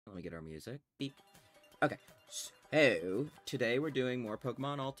Let me get our music. Beep. Okay. So, today we're doing more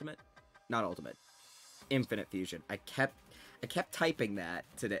Pokemon Ultimate. Not Ultimate. Infinite Fusion. I kept typing that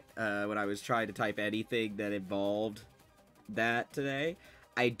today, when I was trying to type anything that involved that today.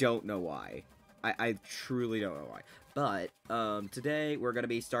 I don't know why. I truly don't know why. But, today we're going to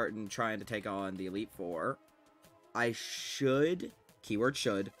be trying to take on the Elite Four. I should, keyword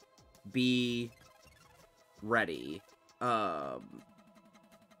should, be ready.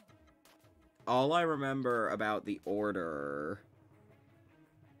 All I remember about the order,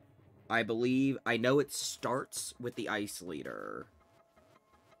 I know it starts with the Ice Leader.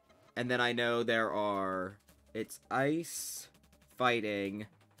 And then I know it's Ice, Fighting,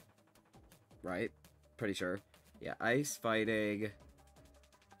 right? Pretty sure. Yeah, Ice, Fighting,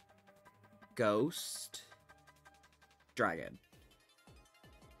 Ghost, Dragon,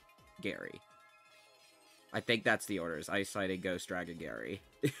 Gary. I think that's the orders. Ice, Fighting, Ghost, Dragon, Gary.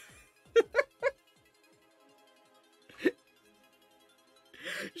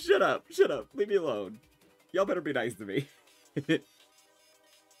 Shut up, leave me alone. Y'all better be nice to me.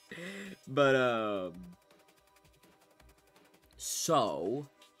 But, so,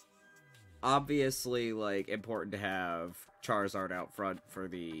 obviously, like, important to have Charizard out front for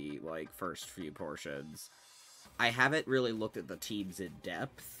the, like, first few portions. I haven't really looked at the teams in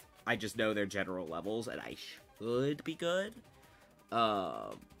depth. I just know their general levels, and I should be good.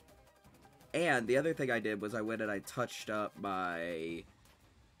 And the other thing I did was I went and I touched up my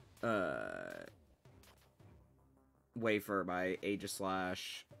wafer, my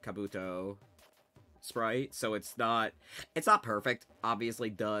Aegislash Kabuto sprite, so it's not perfect.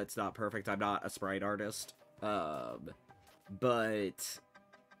 Obviously, duh, it's not perfect. I'm not a sprite artist. But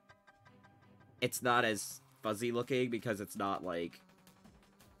it's not as fuzzy looking because it's not like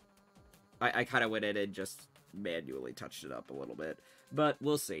I kind of went in and just manually touched it up a little bit. But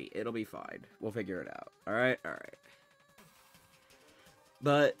we'll see. It'll be fine. We'll figure it out. Alright? Alright.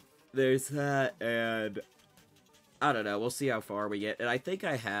 But there's that, and I don't know. We'll see how far we get. And I think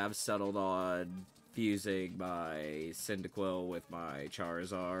I have settled on fusing my Cyndaquil with my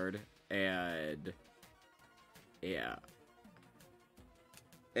Charizard, and yeah.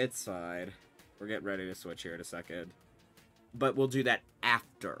 It's fine. We're getting ready to switch here in a second. But we'll do that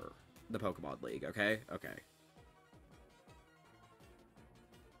after the Pokemon League, okay? Okay.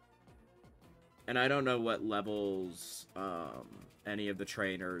 And I don't know what levels any of the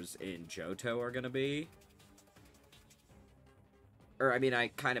trainers in Johto are going to be. Or, I mean, I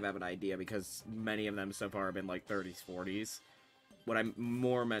kind of have an idea because many of them so far have been like 30s, 40s. What I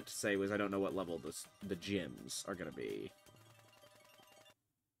more meant to say was I don't know what level the gyms are going to be.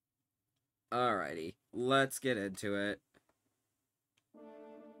 Alrighty, let's get into it.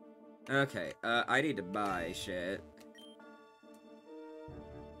 Okay, I need to buy shit.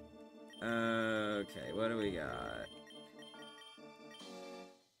 Okay, what do we got?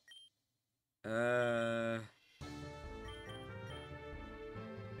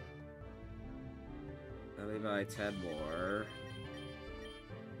 Let me buy 10 more.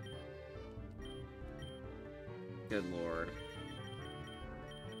 Good lord.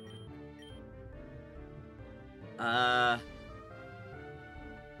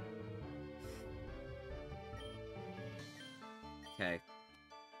 Okay.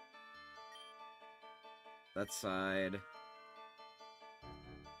 That's fine.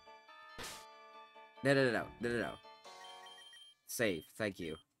 No. Save, thank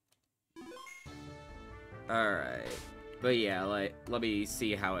you. Alright. But yeah, like, let me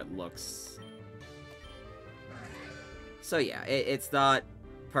see how it looks. So yeah, it's not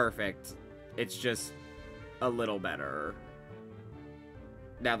perfect. It's just a little better.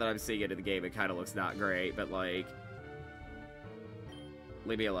 Now that I'm seeing it in the game, it kind of looks not great, but like,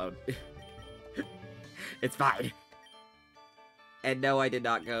 leave me alone. It's fine. And no, I did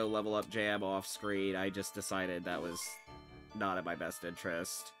not go level up Jam off screen. I just decided that was not in my best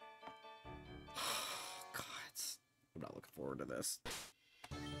interest. God, I'm not looking forward to this.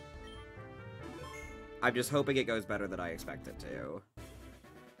 I'm just hoping it goes better than I expect it to.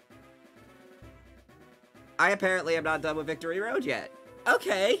 I apparently am not done with Victory Road yet.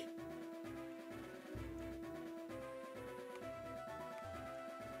 Okay.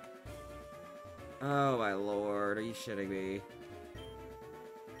 Oh my lord, are you shitting me?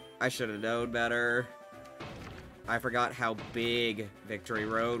 I should have known better. I forgot how big Victory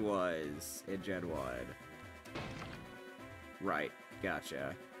Road was in Gen 1. Right,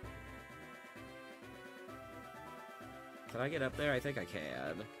 gotcha. Can I get up there? I think I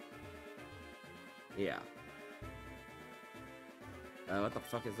can. Yeah. What the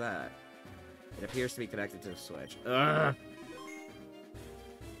fuck is that? It appears to be connected to the switch. Ugh!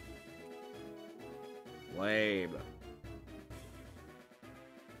 Lame.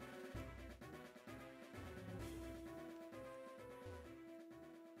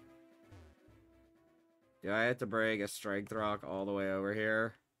 Do I have to bring a strength rock all the way over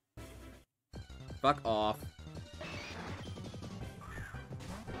here? Fuck off.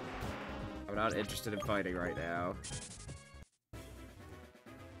 I'm not interested in fighting right now.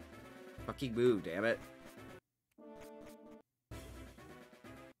 Fucking move, damn it.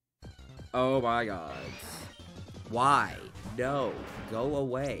 Oh my god. Why? No. Go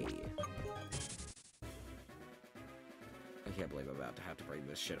away. I can't believe I'm about to have to bring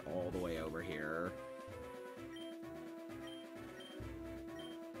this shit all the way over here.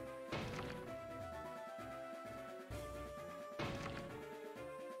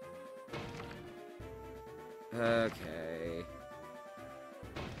 Okay.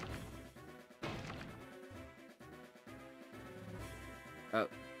 Oh,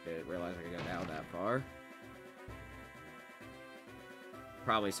 didn't realize I could go down that far.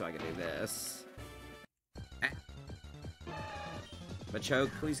 Probably so I can do this. Ah.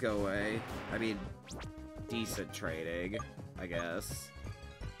 Machoke, please go away. I mean, decent trading, I guess.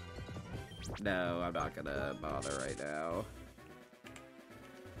 No, I'm not gonna bother right now.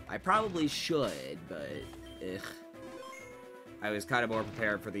 I probably should, but ugh. I was kind of more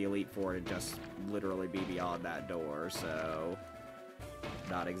prepared for the Elite Four to just literally be beyond that door, so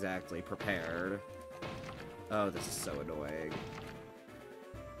not exactly prepared. Oh, this is so annoying.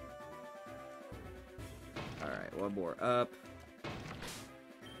 Alright, one more up.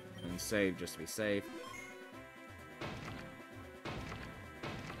 And save just to be safe.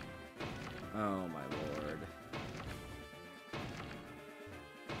 Oh my lord.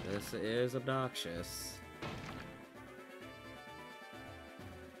 This is obnoxious.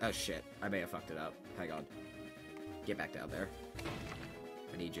 Oh shit, I may have fucked it up. Hang on. Get back down there.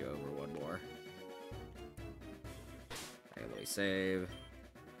 I need you over one more. Okay, let me save.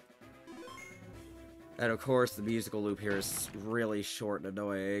 And of course, the musical loop here is really short and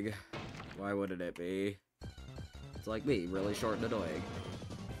annoying. Why wouldn't it be? It's like me, really short and annoying.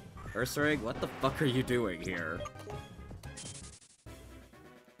 Ursaring, what the fuck are you doing here?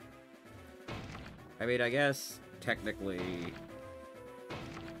 I mean, I guess, technically,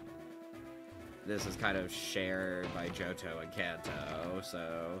 this is kind of shared by Johto and Kanto,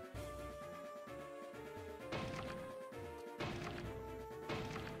 so...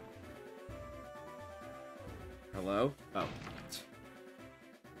 Hello? Oh.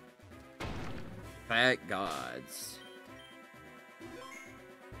 Thank gods.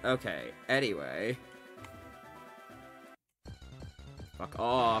 Okay, anyway. Fuck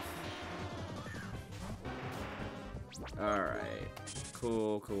off. Alright.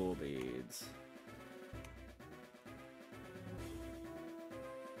 Cool beads.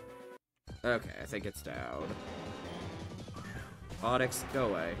 Okay, I think it's down. Onyx, go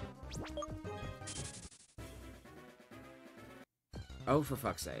away. Oh, for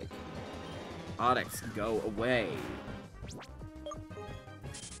fuck's sake. Onyx, go away.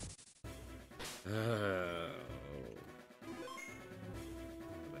 Oh.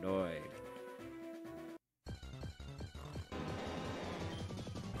 I'm annoyed.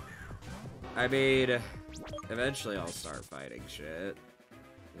 I mean, eventually I'll start fighting shit.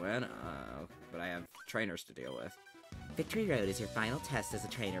 When? But I have trainers to deal with. Victory Road is your final test as a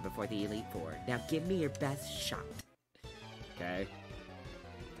trainer before the Elite Four. Now give me your best shot. Okay.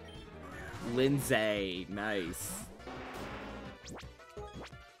 Lindsay, nice.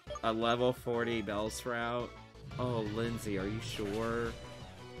 A level 40 Bellsprout? Oh, Lindsay, are you sure?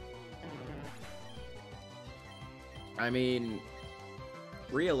 I mean,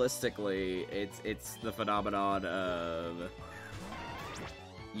 realistically, it's the phenomenon of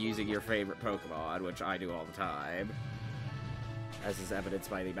using your favorite Pokemon, which I do all the time, as is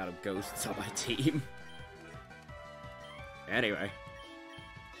evidenced by the amount of ghosts on my team. Anyway.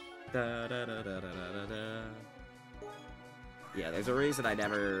 Yeah, there's a reason I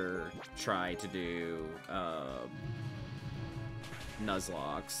never try to do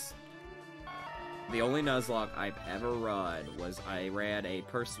Nuzlocks. The only Nuzlocke I've ever run was I ran a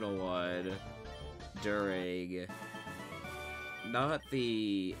personal one during not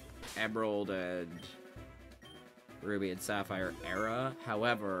the Emerald and Ruby and Sapphire era,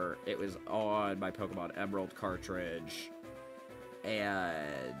 however, it was on my Pokemon Emerald cartridge,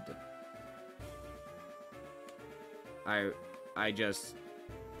 and I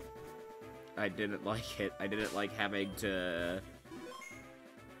didn't like it. I didn't like having to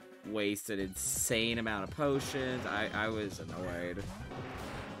waste an insane amount of potions. I was annoyed.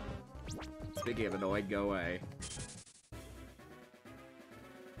 Speaking of annoyed, go away.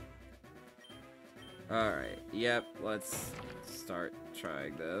 Alright, yep, let's start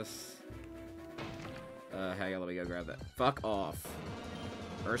trying this. Hang on, let me go grab that. Fuck off.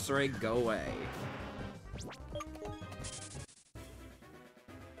 Ursaring, go away.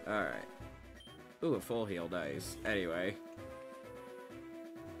 Alright. Ooh, a full heal, nice. Anyway.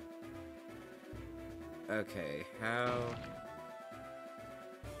 Okay, how...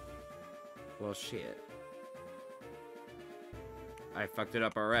 Well, shit. I fucked it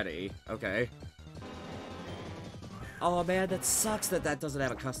up already. Okay. Oh man, that sucks that that doesn't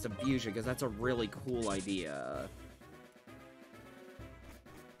have a custom fusion, because that's a really cool idea.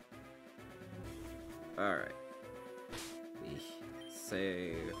 Alright.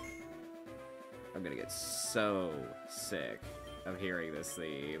 Save. I'm gonna get so sick of hearing this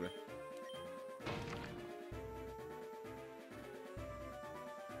theme.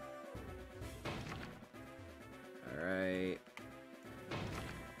 Alright.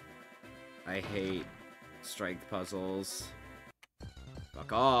 I hate strength puzzles.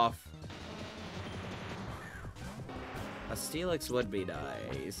 Fuck off. A Steelix would be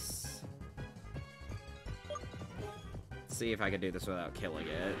nice. Let's see if I can do this without killing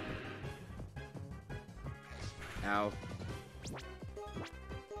it. Ow.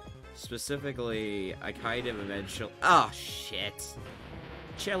 Specifically, I kind of eventually... Oh, shit.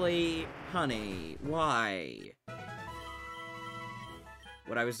 Chili, honey, why?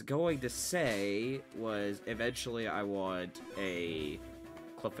 What I was going to say was, eventually I want a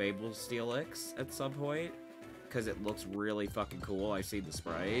Clefable Steelix at some point, because it looks really fucking cool. I see the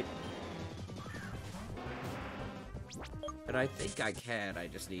sprite. And I think I can, I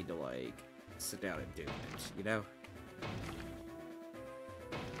just need to, like, sit down and do it, you know?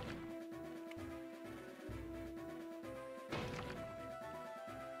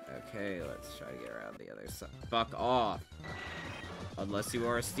 Okay, let's try to get around the other side. Fuck off! Unless you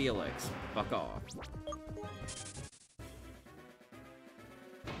are a Steelix. Fuck off.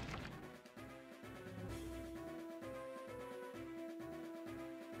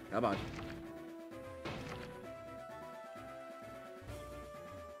 Come on.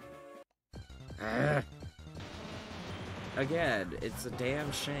 Again, it's a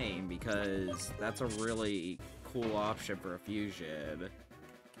damn shame because that's a really cool option for a fusion.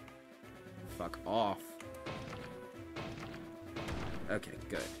 Fuck off. Okay,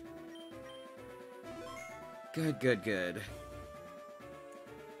 good. Good, good, good.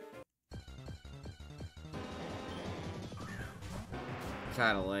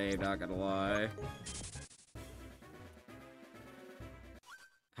 Kinda lame, not gonna lie.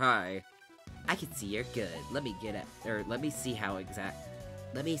 Hi. I can see you're good. Let me get it. Or let me see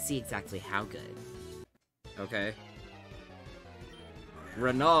exactly how good. Okay.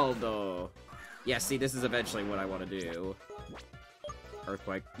 Ronaldo. Yeah, see, this is eventually what I want to do.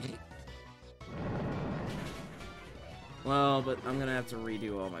 Earthquake. Well, but I'm gonna have to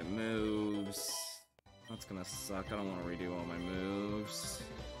redo all my moves. That's gonna suck. I don't want to redo all my moves.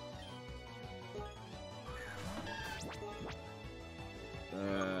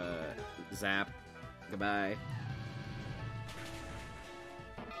 Zap. Goodbye.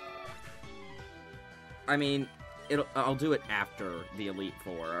 I mean, I'll do it after the Elite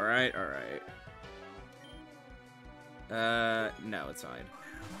Four, alright? Alright. No, it's fine.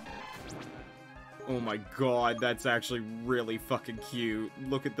 Oh my god, that's actually really fucking cute.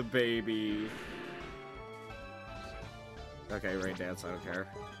 Look at the baby. Okay, Rain Dance, I don't care.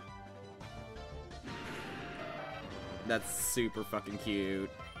 That's super fucking cute.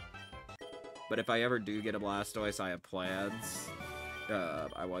 But if I ever do get a Blastoise, I have plans.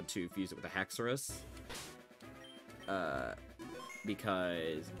 I want to fuse it with a Hexorus.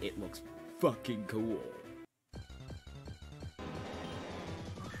 Because it looks fucking cool.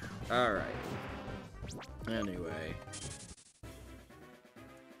 Alright. Anyway.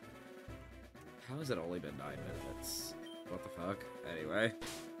 How has it only been 9 minutes? What the fuck? Anyway.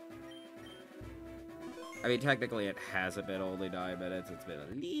 I mean, technically it hasn't been only 9 minutes, it's been a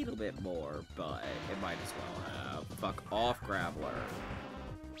little bit more, but it might as well have. Fuck off, Graveler.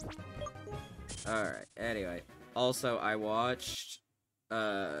 Alright, anyway. Also, I watched,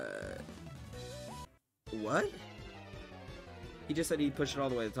 what? He just said he'd push it all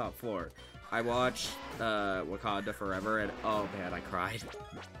the way to the top floor. I watched, Wakanda Forever, and oh man, I cried.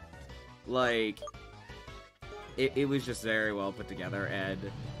 Like, it was just very well put together,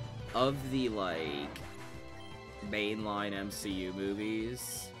 and of the, like, mainline MCU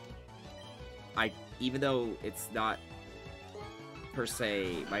movies, even though it's not per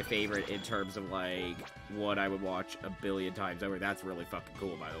se my favorite in terms of like what I would watch a billion times over, that's really fucking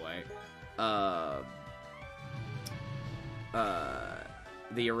cool, by the way.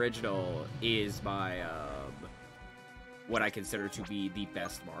 the original is my, what I consider to be the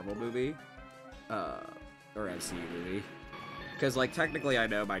best Marvel movie, or MCU movie. Because, like, technically I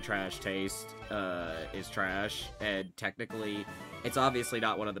know my trash taste, is trash, and technically, it's obviously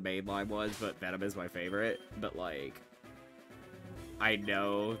not one of the mainline ones, but Venom is my favorite, but, like, I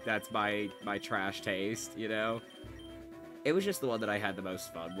know that's my trash taste, you know? It was just the one that I had the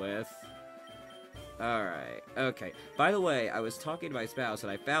most fun with. Alright, okay. By the way, I was talking to my spouse,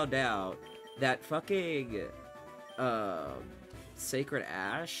 and I found out that fucking, Sacred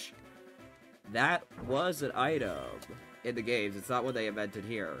Ash, that was an item in the games. It's not what they invented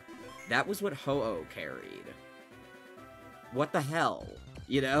here. That was what Ho-Oh carried. What the hell?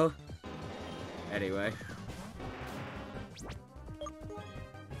 You know? Anyway.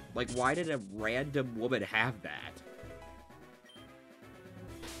 Like, why did a random woman have that?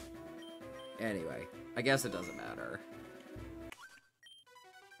 Anyway, I guess it doesn't matter.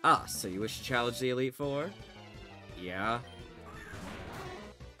 Ah, so you wish to challenge the Elite Four? Yeah.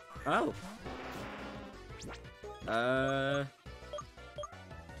 Oh.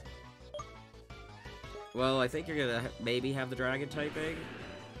 Well, I think you're gonna maybe have the dragon typing?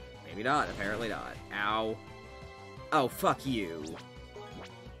 Maybe not, apparently not. Ow. Oh, fuck you.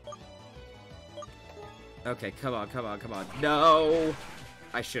 Okay, come on, come on, come on. No!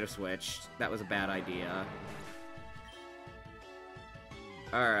 I should have switched. That was a bad idea.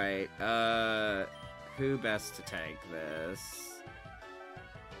 Alright, who best to tank this?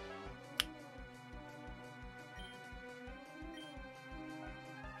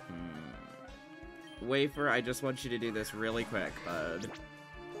 Wafer, I just want you to do this really quick, bud.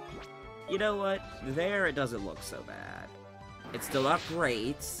 You know what? There, it doesn't look so bad. It's still not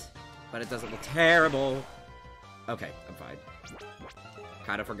great, but it doesn't look terrible. Okay, I'm fine.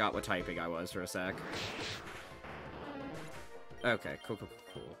 Kind of forgot what typing I was for a sec. Okay, cool, cool,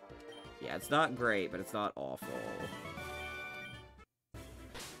 cool, cool. Yeah, it's not great, but it's not awful.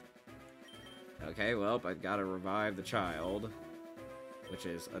 Okay, well, I've got to revive the child, which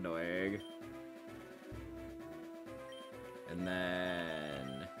is annoying. And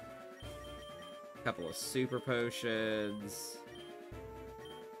then a couple of super potions.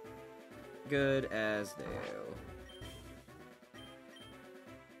 Good as new.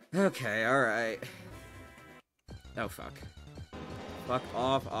 Okay, alright. Oh, fuck. Fuck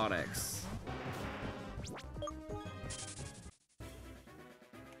off, Onyx.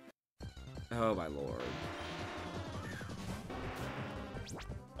 Oh, my lord.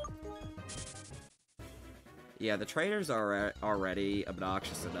 Yeah, the trainers are already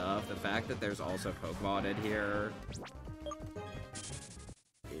obnoxious enough. The fact that there's also Pokemon in here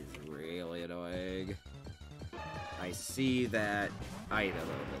is really annoying. I see that item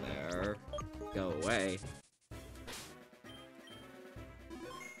over there. Go away.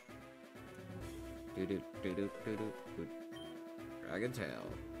 Dragon Tail.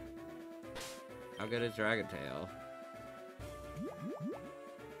 How good is Dragon Tail?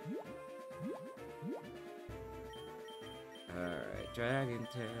 Alright, Dragon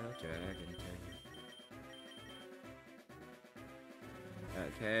Tail, Dragon Tail.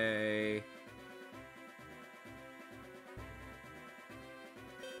 Okay.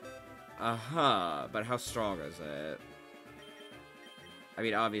 Uh-huh, but how strong is it? I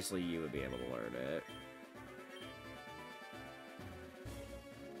mean, obviously you would be able to learn it.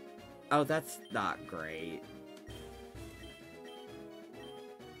 Oh, that's not great.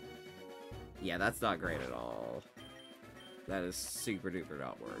 Yeah, that's not great at all. That is super duper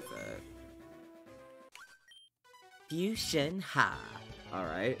not worth it. Fusion Ha.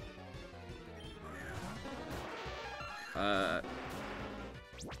 Alright.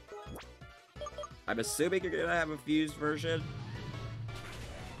 I'm assuming you're gonna have a fused version.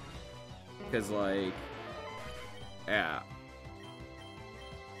 Because, like... Yeah.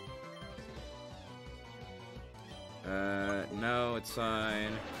 No, it's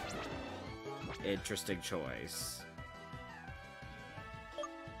fine. Interesting choice.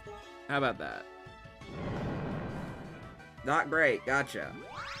 How about that? Not great, gotcha.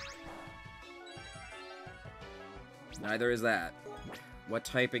 Neither is that. What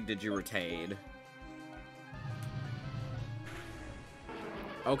typing did you retain?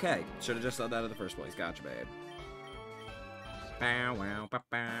 Okay, should have just done that in the first place. Gotcha, babe. Bow, wow, bow,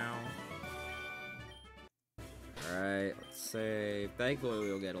 bow. Alright, let's save. Thankfully,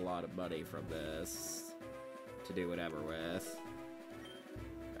 we'll get a lot of money from this to do whatever with.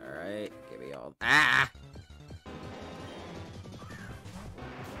 Alright, give me all... Ah!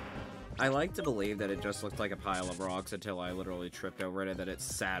 I like to believe that it just looked like a pile of rocks until I literally tripped over it and then it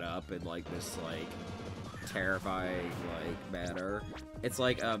sat up in, like, this, like, terrifying, like, manner. It's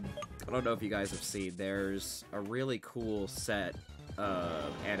like, I don't know if you guys have seen, there's a really cool set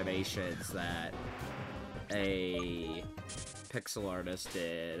of animations that a pixel artist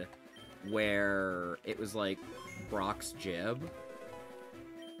did where it was like Brock's gym,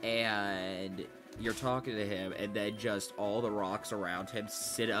 and you're talking to him, and then just all the rocks around him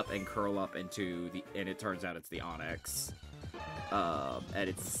sit up and curl up into the, and it turns out it's the Onyx. And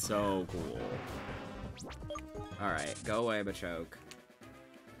it's so cool. Alright, go away, Machoke.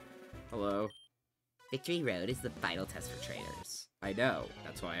 Hello. Victory Road is the final test for trainers. I know,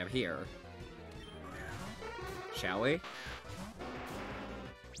 that's why I'm here. Shall we?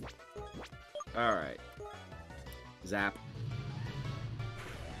 Alright. Zap.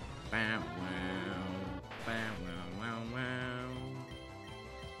 Bow, wow. Bow, wow, wow, wow.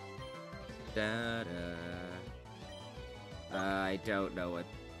 Da, da. I don't know what...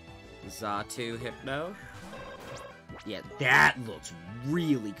 Xatu Hypno? Yeah, that looks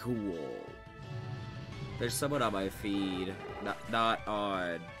really cool. There's someone on my feed, not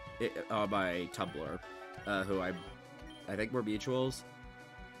on my Tumblr, who I think we're mutuals,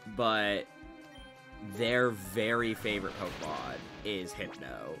 but their very favorite Pokemon is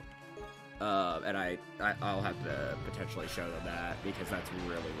Hypno. And I'll have to potentially show them that, because that's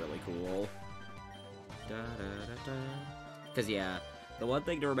really, really cool. Because, yeah, the one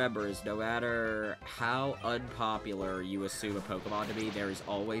thing to remember is no matter how unpopular you assume a Pokemon to be, there is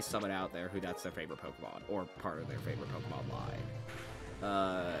always someone out there who that's their favorite Pokemon, or part of their favorite Pokemon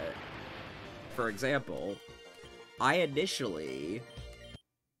line. For example, I initially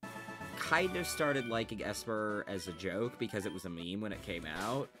kind of started liking Esper as a joke because it was a meme when it came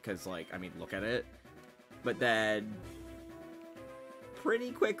out, because, like, I mean, look at it. But then,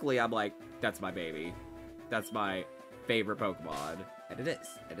 pretty quickly, I'm like, that's my baby. That's my favorite Pokemon. And it is.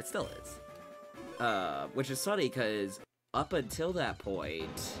 And it still is. Which is funny, because up until that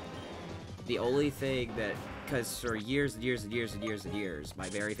point, the only thing that... Because for years and years and years and years and years, my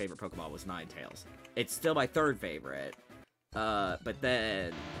very favorite Pokemon was Ninetales. It's still my third favorite. But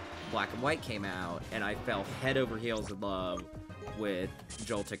then Black and White came out, and I fell head over heels in love with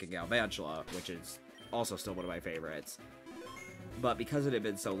Joltik and Galvantula, which is also still one of my favorites. But because it had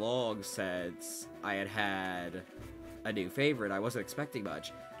been so long since I had had a new favorite, I wasn't expecting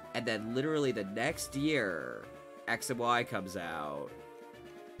much. And then literally the next year, X and Y comes out,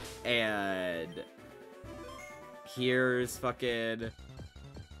 and here's fucking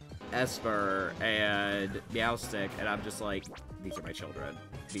Esper and Meowstic, and I'm just like, these are my children.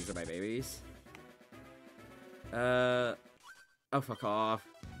 These are my babies. Oh, fuck off.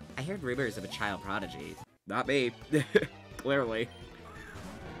 I heard rumors of a child prodigy. Not me. Clearly.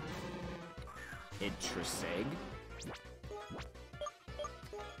 Interesting.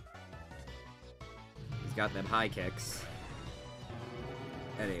 He's got them high kicks.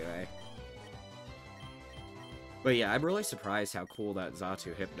 Anyway. But yeah, I'm really surprised how cool that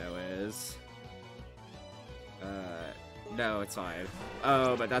Xatu Hypno is. No, it's fine.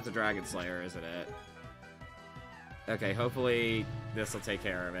 Oh, but that's a Dragon Slayer, isn't it? Okay, hopefully this will take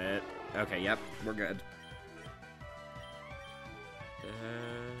care of it. Okay, yep, we're good.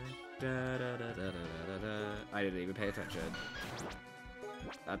 I didn't even pay attention.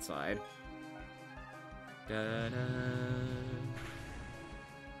 That's fine.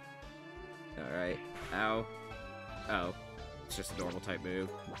 Alright. Ow. Oh. It's just a normal type move.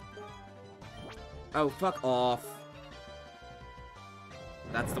 Oh, fuck off.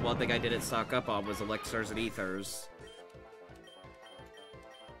 That's the one thing I didn't stock up on, was elixirs and ethers.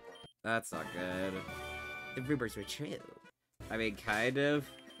 That's not good. The rumors were true. I mean, kind of.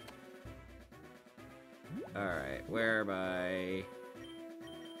 Alright, where am I?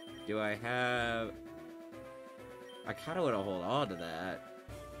 Do I have... I kind of want to hold on to that.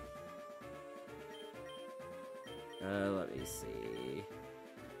 Let me see.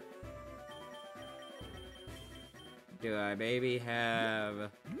 Do I maybe have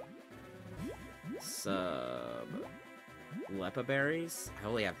some Lepa berries? I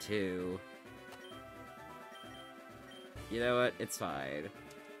only have 2. You know what? It's fine.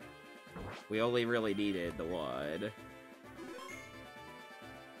 We only really needed the 1.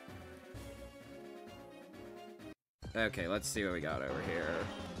 Okay, let's see what we got over here.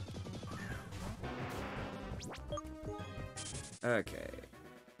 Okay.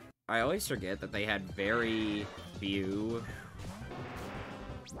 I always forget that they had very few,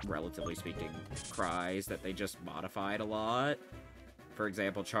 relatively speaking, cries that they just modified a lot. For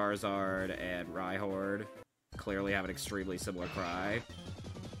example, Charizard and Rhyhorn clearly have an extremely similar cry.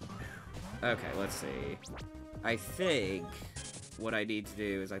 Okay, let's see. I think what I need to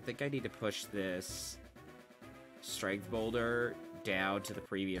do is I think I need to push this strength boulder down to the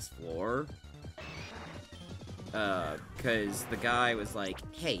previous floor. Because the guy was like,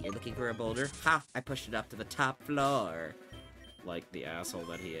 hey, you're looking for a boulder? Ha! I pushed it up to the top floor. Like the asshole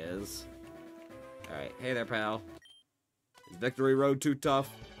that he is. Alright, hey there, pal. Is Victory Road too tough?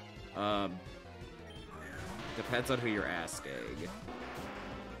 Depends on who you're asking.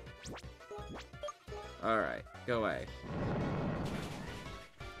 Alright, go away.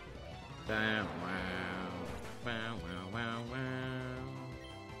 Wow, wow, wow, wow, wow.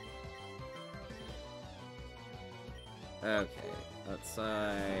 Okay,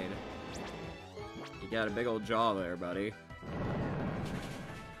 outside. You got a big old jaw there, buddy.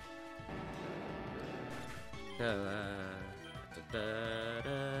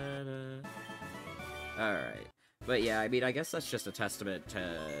 Alright. But yeah, I mean, I guess that's just a testament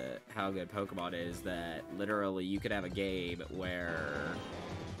to how good Pokemon is, that literally you could have a game where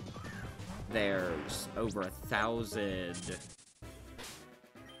there's over 1,000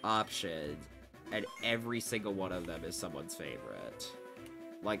 options, and every single one of them is someone's favorite.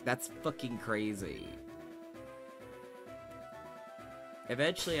 Like, that's fucking crazy.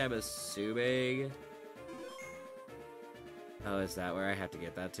 Eventually, I'm assuming... Oh, is that where I have to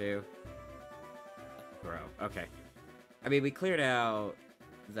get that to? Bro, okay. I mean, we cleared out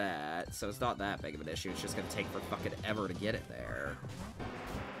that, so it's not that big of an issue. It's just gonna take for fucking ever to get it there.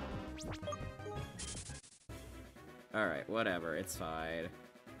 Alright, whatever, it's fine.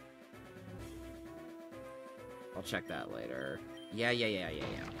 I'll check that later. Yeah.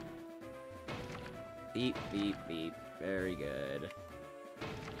 Beep, beep, beep. Very good.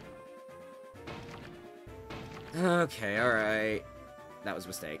 Okay, alright. That was a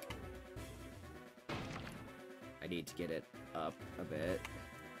mistake. I need to get it up a bit.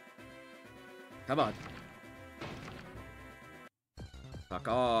 Come on. Fuck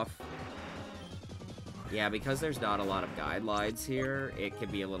off. Yeah, because there's not a lot of guidelines here, it can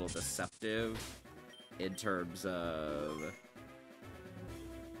be a little deceptive in terms of...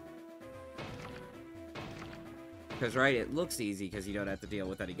 Because, right, it looks easy because you don't have to deal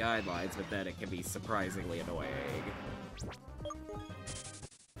with any guidelines, but then it can be surprisingly annoying.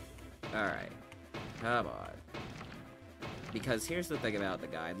 Alright. Come on. Because here's the thing about the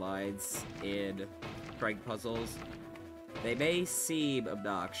guidelines in prank puzzles. They may seem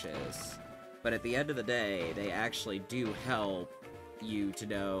obnoxious, but at the end of the day, they actually do help you to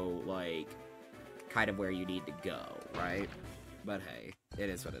know, like, kind of where you need to go, right? But hey, it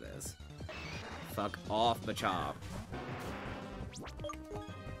is what it is. Fuck off, Machop.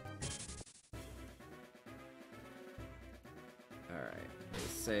 Alright,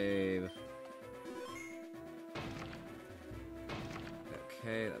 save.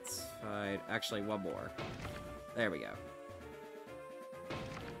 Okay, that's fine. Actually, one more. There we go.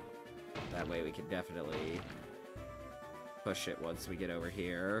 That way we can definitely push it once we get over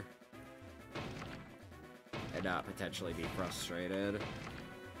here. And not potentially be frustrated.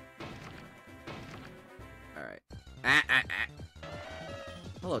 Alright.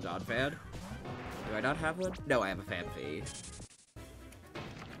 Hello, Don Fan. Do I not have one? No, I have a fan feed.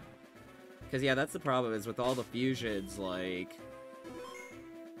 Because, yeah, that's the problem, is with all the fusions, like...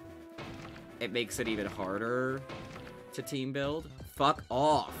 It makes it even harder to team build. Fuck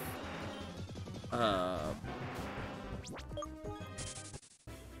off!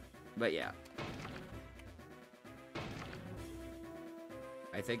 But yeah.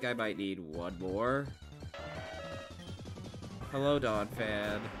 I think I might need one more. Hello, Dawn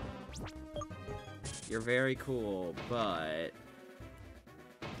Fan. You're very cool, but...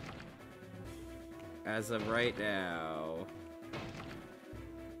 As of right now...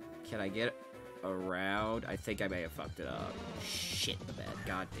 Can I get around? I think I may have fucked it up. Shit the bed.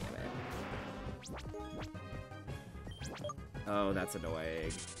 God damn it. Oh, that's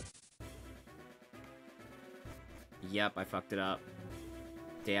annoying. Yep, I fucked it up.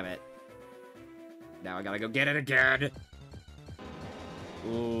 Damn it. Now I gotta go get it again!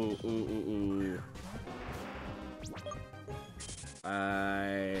 Ooh.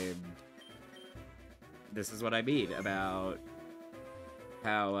 This is what I mean about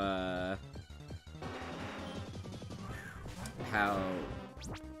how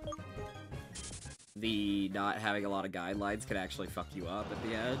the not having a lot of guidelines can actually fuck you up at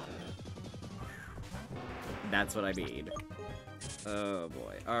the end. That's what I mean. Oh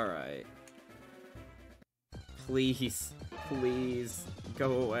boy. Alright. Please,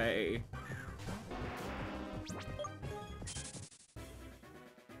 go away.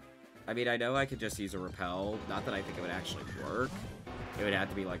 I mean, I know I could just use a repel. Not that I think it would actually work. It would have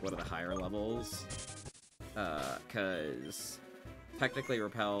to be like one of the higher levels. Cause technically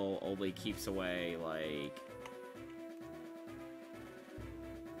repel only keeps away like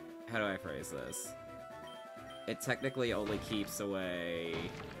How do I phrase this? It technically only keeps away...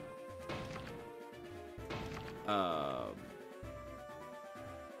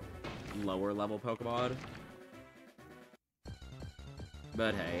 lower level Pokemon.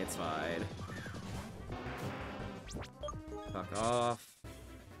 But hey, it's fine. Fuck off.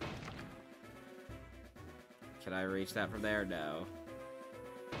 Can I reach that from there? No.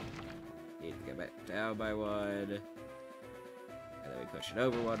 Need to go back down by one. And then we push it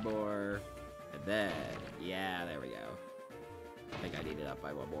over one more. And then, yeah, there we go. I think I need it up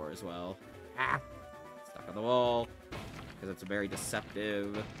by one more as well. Ah! Stuck on the wall. Because it's a very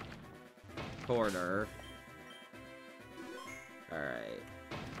deceptive corner. Alright.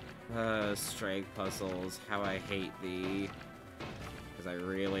 Strength puzzles. How I hate thee. Because I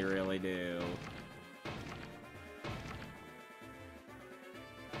really, really do.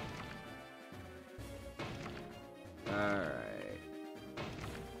 Alright.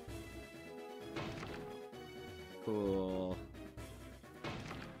 Cool.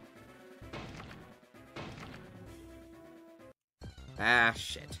 Ah,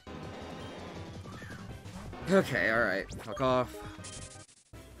 shit. Okay, alright. Fuck off.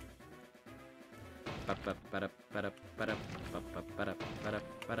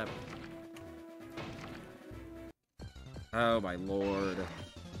 Oh my lord.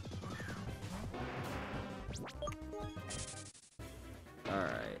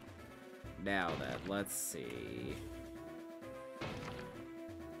 Alright. Now then, let's see.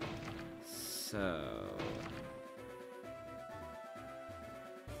 So...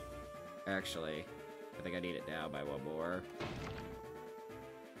 Actually, I think I need it down by one more.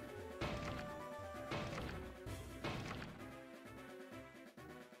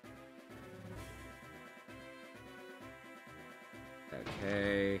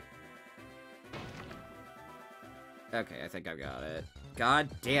 Okay. Okay, I think I've got it. God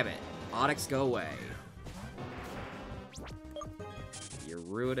damn it. Onyx, go away. You're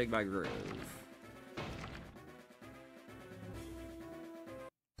ruining my groove.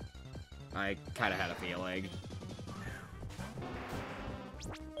 I kinda had a feeling.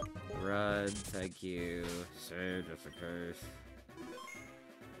 Run, thank you. Save just in case.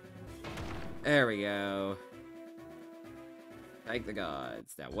 There we go. Thank the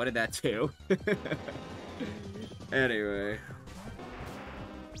gods. Now, what did that do? Anyway.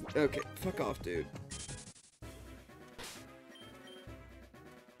 Okay, fuck off, dude.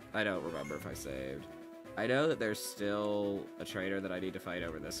 I don't remember if I saved. I know that there's still a trainer that I need to fight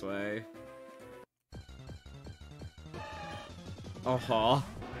over this way. Oh,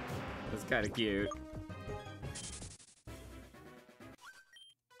 that's kind of cute.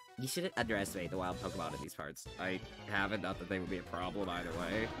 You shouldn't underestimate the wild Pokemon in these parts. I haven't, not that they would be a problem either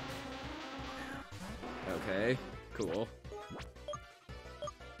way. Okay, cool.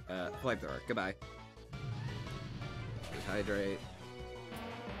 Flamethrower, goodbye. Rehydrate.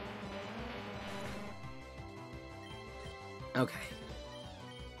 Okay.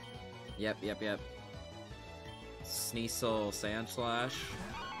 Yep. Sneasel Sand Slash.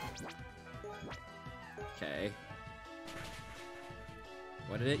 Okay.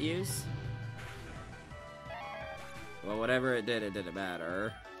 What did it use? Well, whatever it did, it didn't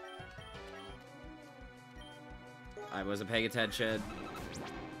matter. I wasn't paying attention.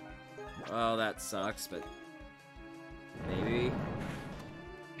 Well, that sucks, but... maybe?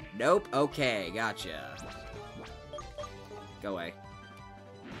 Nope, okay, gotcha. Go away.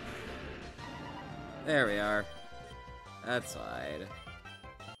 There we are. That's fine.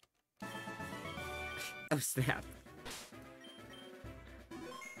 Oh, snap.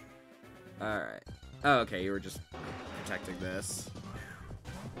 Alright. Oh, okay, you were just protecting this.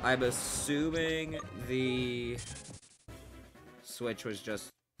 I'm assuming the switch was just...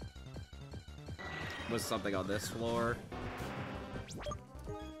 was something on this floor.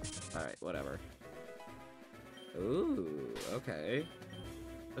 Alright, whatever. Ooh, okay.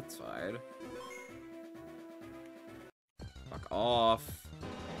 That's fine. Fuck off.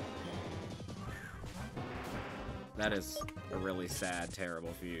 That is a really sad,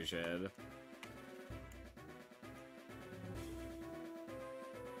 terrible fusion.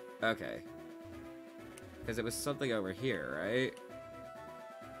 Okay. Because it was something over here, right?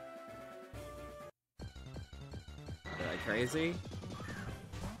 Am I crazy?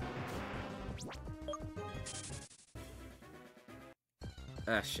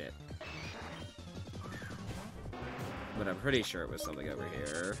 Ah, shit. But I'm pretty sure it was something over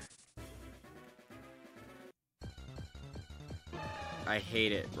here. I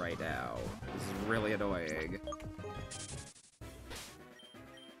hate it right now. This is really annoying.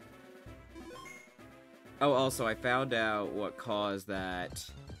 Oh, also, I found out what caused that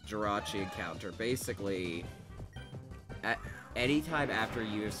Jirachi encounter. Basically, at any time after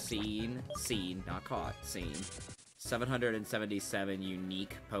you have seen, not caught, seen, 777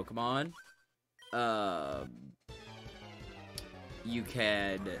 unique Pokemon, you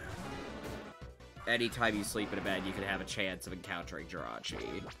can, anytime you sleep in a bed, you can have a chance of encountering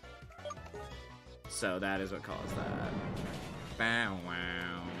Jirachi. So that is what caused that. Bow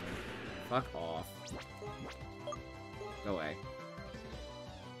wow. Fuck off. Go away.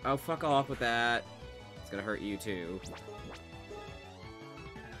 Oh, fuck off with that. It's gonna hurt you too.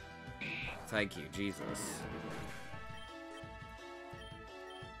 Thank you, Jesus.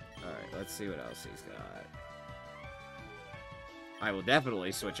 Alright, let's see what else he's got. I will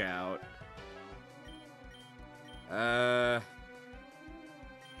definitely switch out.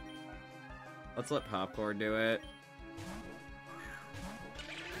 Let's let Popcorn do it.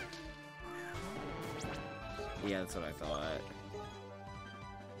 Yeah, that's what I thought.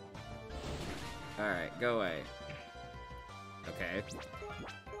 Alright, go away. Okay.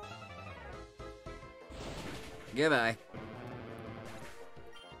 Goodbye.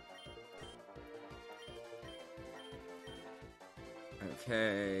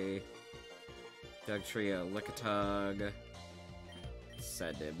 Okay. Doug Trio, Lickitung.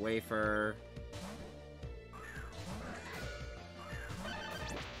 Sended Wafer.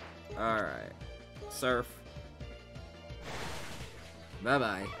 Alright. Surf.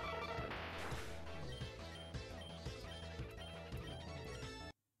 Bye-bye.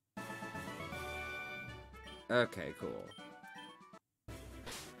 Okay, cool.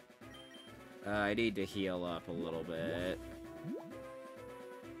 I need to heal up a little bit.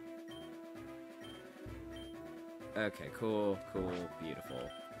 Okay, cool, cool, beautiful.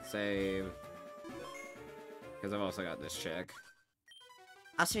 Save. Because I've also got this chick.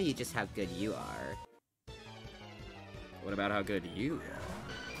 I'll show you just how good you are. What about how good you are?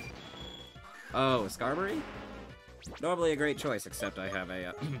 Oh, a Skarmory? Normally a great choice, except I have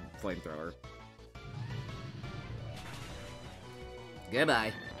a flamethrower.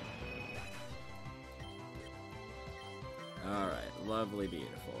 Goodbye. Alright, lovely,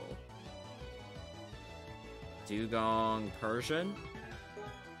 beautiful. Dugong Persian.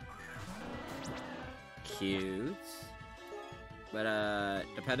 Cute. But,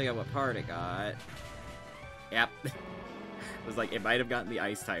 depending on what part it got... Yep. It was like, it might have gotten the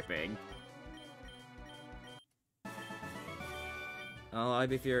ice typing. Oh, I'd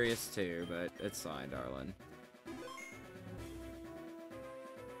be furious too, but it's fine, darling.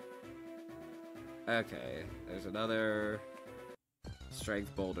 Okay, there's another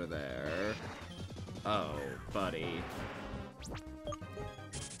strength boulder there. Oh, buddy.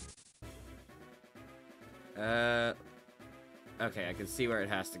 Okay, I can see where it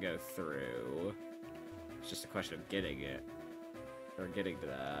has to go through. It's just a question of getting it. Or getting to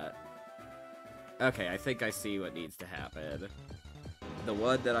that. Okay, I think I see what needs to happen. The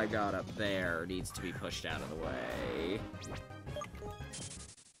one that I got up there needs to be pushed out of the way.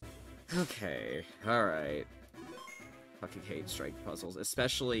 Okay, alright. Fucking hate strength puzzles,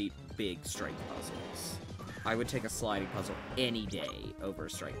 especially big strength puzzles. I would take a sliding puzzle any day over a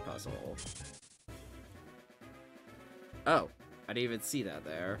strength puzzle. Oh, I didn't even see that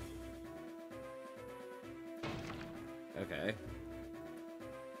there. Okay.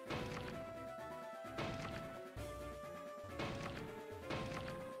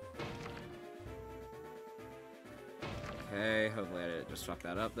 Okay, hopefully I didn't just fuck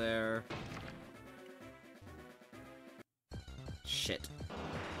that up there. Shit.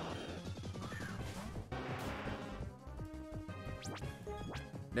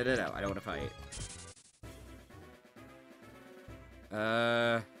 No, no, no, I don't want to fight.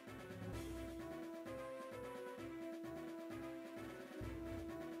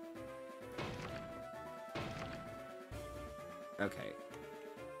 Okay.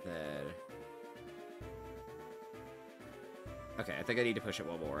 Then... Okay, I think I need to push it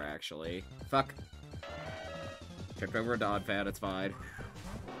one more, actually. Fuck. Tripped over a Dawn fan, it's fine.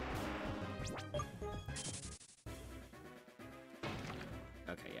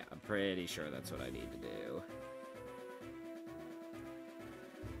 Okay, yeah, I'm pretty sure that's what I need to do.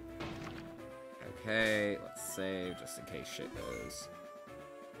 Okay, let's save, just in case shit goes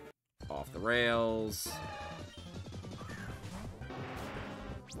off the rails.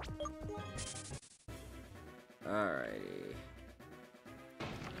 Alrighty.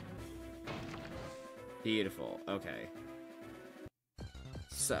 Beautiful, okay.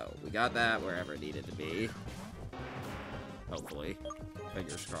 So, we got that wherever it needed to be. Hopefully.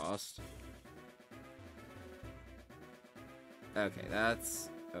 Fingers crossed. Okay, that's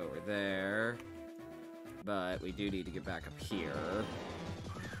over there. But we do need to get back up here.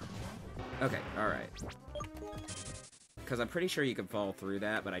 Okay, alright. Because I'm pretty sure you can fall through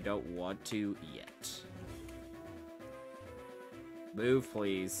that, but I don't want to yet. Move,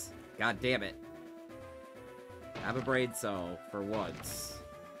 please. God damn it. Have a brain cell for once.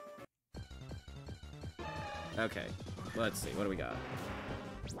 Okay, let's see. What do we got?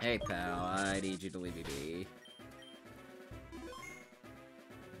 Hey, pal, I need you to leave me be.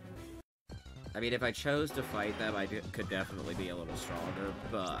 I mean, if I chose to fight them, I could definitely be a little stronger,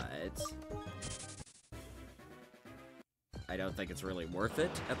 but I don't think it's really worth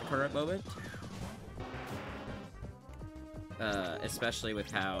it at the current moment. Especially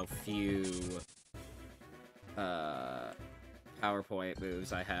with how few PowerPoint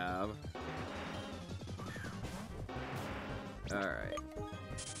moves I have. Alright.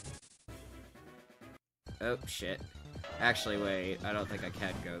 Oh, shit. Actually, wait. I don't think I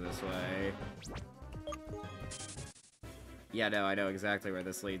can go this way. Yeah, no, I know exactly where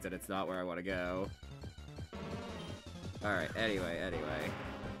this leads, and it's not where I want to go. Alright, anyway.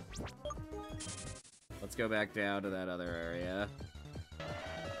 Let's go back down to that other area.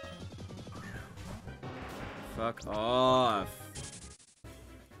 Fuck off!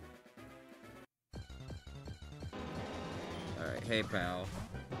 Alright, hey pal.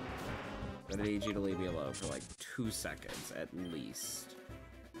 I'm gonna need you to leave me alone for like 2 seconds, at least.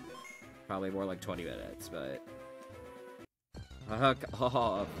 Probably more like 20 minutes, but... Fuck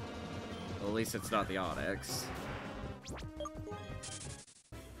off! Well, at least it's not the Onyx.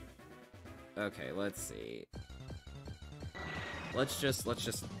 Okay, let's see. Let's just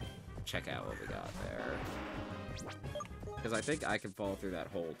check out what we got there. Because I think I can fall through that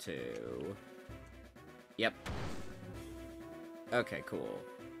hole, too. Yep. Okay, cool.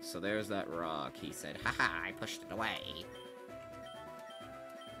 So there's that rock. He said, haha, I pushed it away.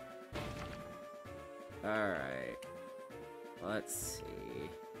 Alright. Let's see.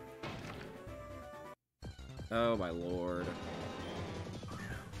 Oh my lord.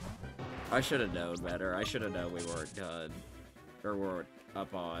 I should have known better. I should have known we weren't done. Or weren't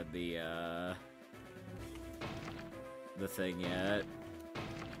up on the thing yet.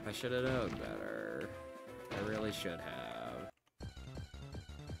 I should have known better. I really should have.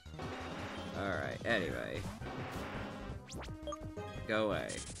 Alright, anyway. Go away.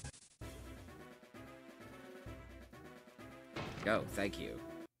 Go, thank you.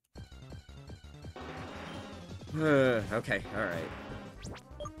 Okay, alright.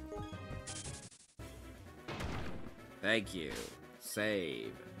 Thank you.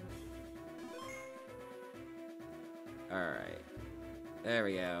 Save. Alright. There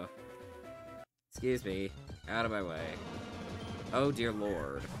we go. Excuse me. Out of my way. Oh dear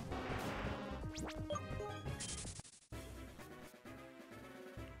lord.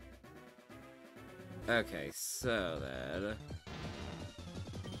 Okay, so then...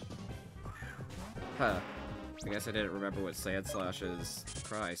 Huh. I guess I didn't remember what Sandslash's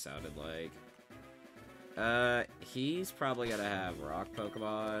cry sounded like. He's probably gonna have rock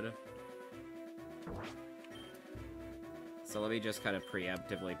Pokemon. So let me just kind of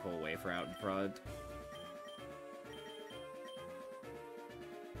preemptively pull Wafer out in front.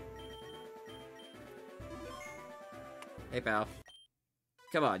 Hey, pal.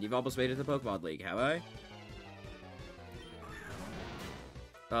 Come on, you've almost made it to the Pokemon League, have I?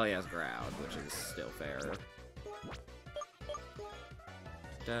 Oh, he has ground, which is still fair.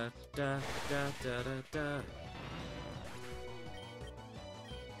 Da da da da da da.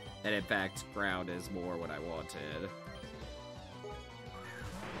 And in fact, ground is more what I wanted.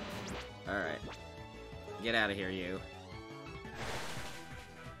 Alright. Get out of here, you.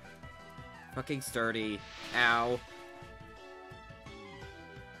 Fucking sturdy. Ow.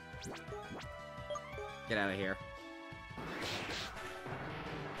 Get out of here.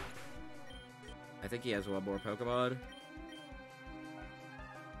 I think he has one more Pokemon.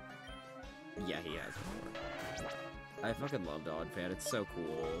 Yeah, he has one more. I fucking love Donphan. It's so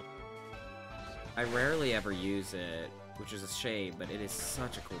cool. I rarely ever use it, which is a shame, but it is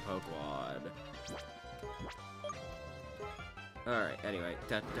such a cool Pokemon. Alright, anyway.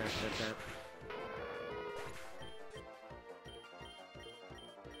 Da, da, da,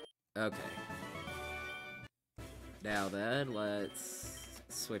 da. Okay. Now then, let's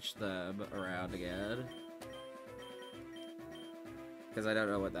switch them around again. Because I don't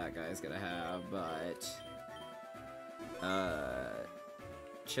know what that guy's gonna have, but...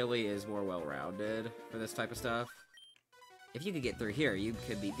 Chili is more well-rounded for this type of stuff. If you could get through here, you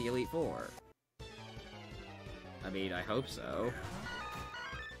could beat the Elite Four. I mean, I hope so.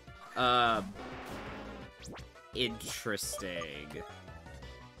 Interesting.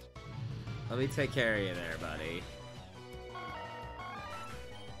 Let me take care of you there, buddy.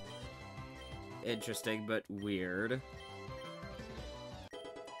 interesting, but weird.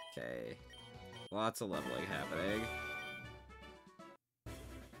 Okay. Lots of leveling happening.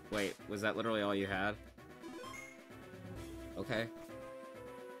 Wait, was that literally all you had? Okay.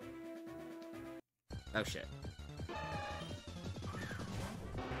 Oh, shit.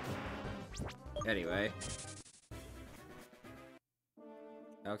 Anyway.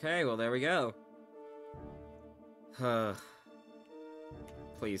 Okay, well, there we go.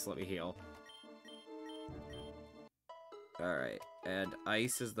 Please let me heal. Alright, and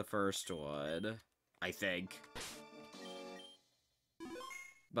ice is the first one, I think.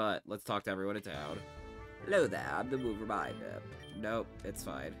 But, let's talk to everyone in town. Hello there, I'm the move reminder. Nope, it's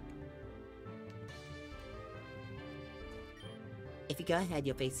fine. If you go ahead,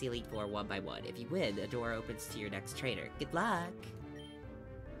 you'll face the Elite Four one by one. If you win, a door opens to your next trainer. Good luck!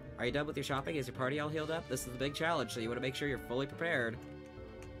 Are you done with your shopping? Is your party all healed up? This is the big challenge, so you want to make sure you're fully prepared.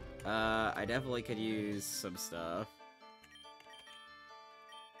 I definitely could use some stuff.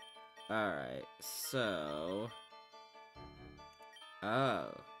 Alright, so... Oh,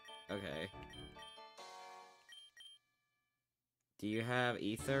 okay. Do you have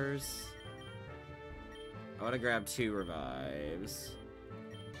ethers? I want to grab 2 revives.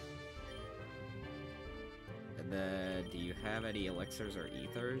 And then, do you have any elixirs or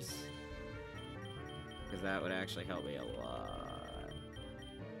ethers? Because that would actually help me a lot.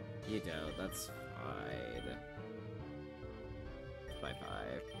 You don't, that's fine. By 5.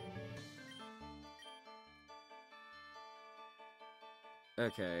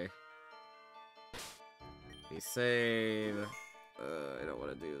 Okay. Be save. I don't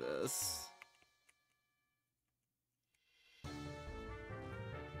want to do this.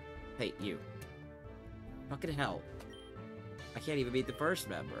 Hey, you. Fucking hell. I can't even beat the first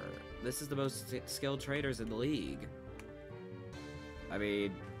member. This is the most skilled traders in the league. I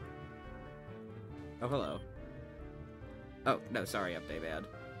mean... Oh, hello. Oh, no, sorry, update man.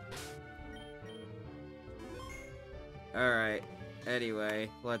 Alright. Anyway,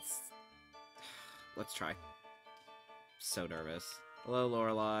 let's try. So nervous. Hello,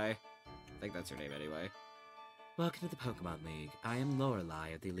 Lorelei. I think that's her name anyway. Welcome to the Pokemon League. I am Lorelei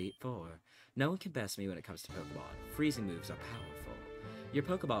of the Elite Four. No one can best me when it comes to Pokemon. Freezing moves are powerful. Your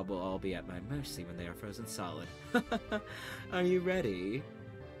Pokemon will all be at my mercy when they are frozen solid. Are you ready?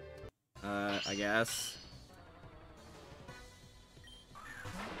 I guess.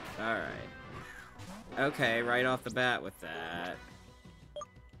 Alright. Okay, right off the bat with that.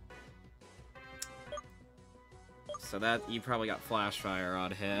 So that, you probably got Flash Fire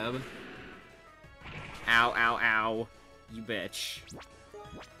on him. Ow, ow, ow. You bitch.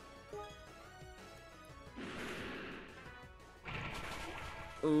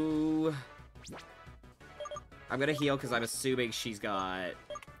 Ooh. I'm gonna heal because I'm assuming she's got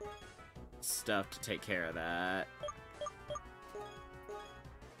stuff to take care of that.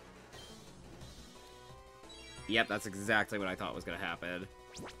 Yep, that's exactly what I thought was gonna happen.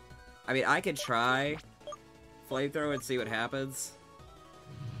 I mean, I could try Flamethrower and see what happens.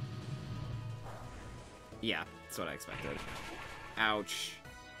 Yeah, that's what I expected. Ouch.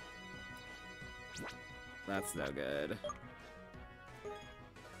 That's no good.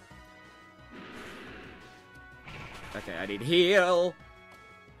 Okay, I need heal!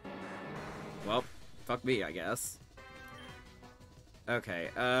 Well, fuck me, I guess. Okay,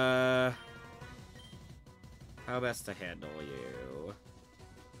 how best to handle you?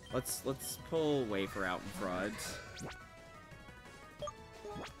 Let's pull Wafer out in front.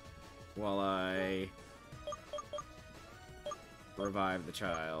 While I revive the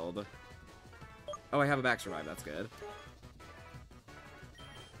child. Oh, I have a max revive, that's good.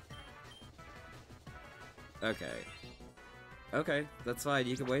 Okay. Okay, that's fine,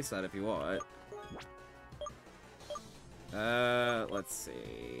 you can waste that if you want. Let's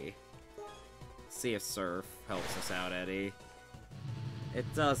see. See if Surf helps us out any. It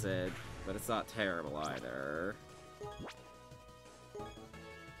doesn't, but it's not terrible either.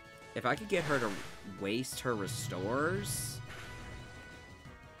 If I could get her to waste her restores,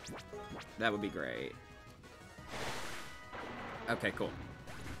 that would be great. Okay, cool.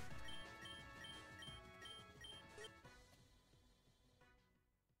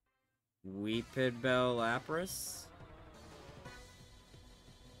 Weeping Bell Lapras?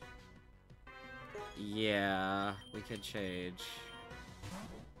 Yeah, we could change.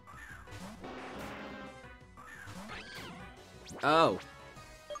 Oh!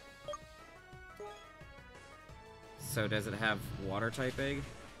 So does it have water typing?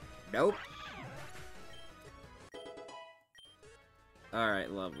 Nope! Alright,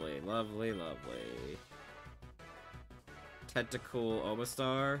 lovely, lovely, lovely. Tentacool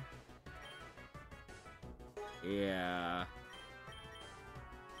Omastar? Yeah.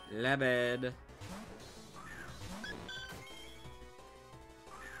 Lemon.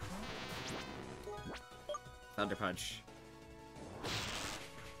 Thunder Punch.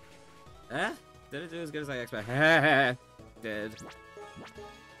 Eh? Did it do as good as I expected? Did.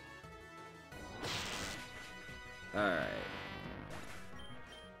 Alright.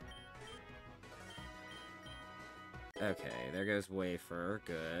 Okay, there goes Wafer.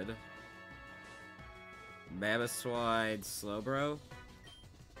 Good. Mamoswine Slowbro?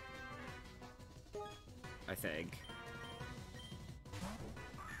 I think.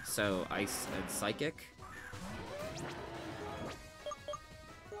 So, Ice and Psychic?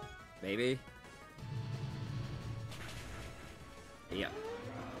 Maybe? Yeah.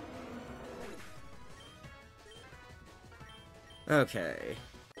 Okay.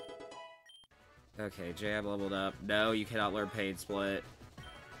 Okay, Jam leveled up. No, you cannot learn Pain Split.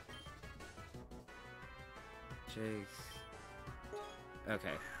 Jinx.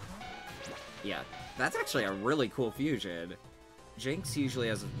 Okay. Yeah, that's actually a really cool fusion. Jinx usually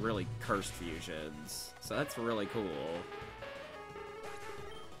has really cursed fusions, so that's really cool.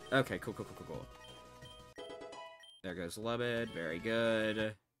 Okay, cool. There goes Lemon, very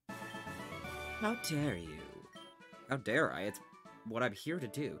good. How dare you? How dare I? It's what I'm here to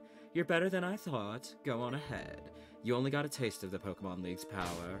do. You're better than I thought. Go on ahead. You only got a taste of the Pokemon League's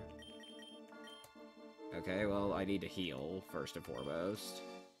power. Okay, well, I need to heal, first and foremost.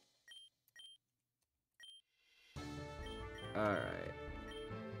 Alright.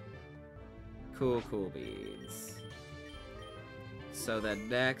 Cool beans. So then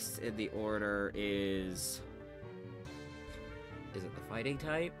next in the order is... Is it the fighting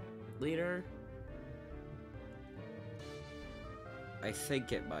type leader? I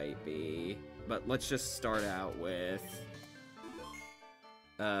think it might be. But let's just start out with...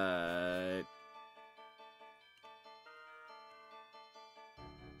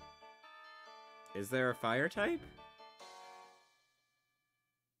 Is there a fire type?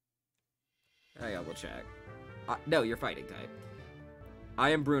 I will check. No, you're fighting type. I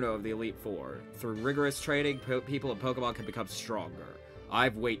am Bruno of the Elite Four. Through rigorous training, people and Pokemon can become stronger.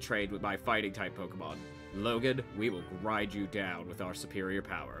 I've weight trained with my fighting type Pokemon. Logan, we will grind you down with our superior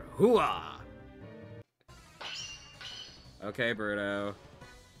power. Hooah! Okay, Bruno.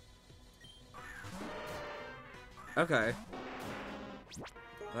 Okay.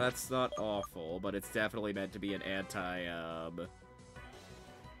 That's not awful, but it's definitely meant to be an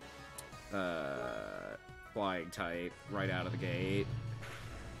flying type right out of the gate.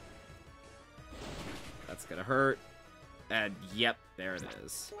 That's gonna hurt. And yep, there it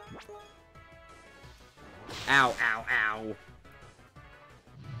is. Ow.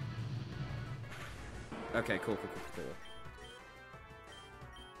 Okay, cool.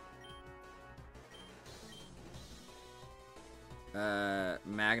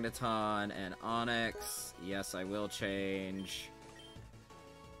 Magneton and Onyx. Yes, I will change.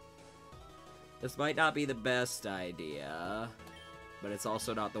 This might not be the best idea, but it's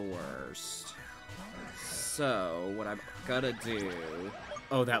also not the worst. So, what I'm gonna do...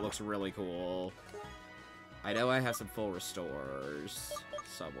 Oh, that looks really cool. I know I have some full restores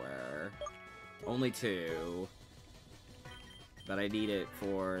somewhere. Only 2. But I need it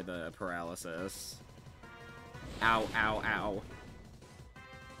for the paralysis. Ow.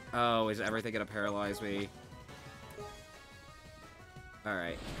 Oh, is everything gonna paralyze me?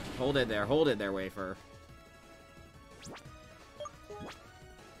 Alright. Hold it there, Wafer.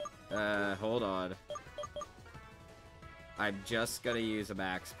 Hold on. I'm just gonna use a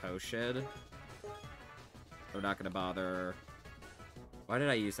max potion. I'm not gonna bother. Why did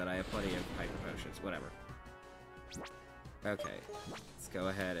I use that? I have plenty of hyper potions. Whatever. Okay. Let's go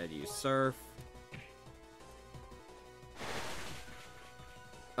ahead and use Surf.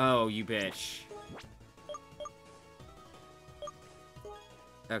 Oh, you bitch.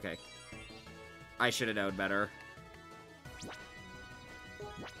 Okay. I should have known better.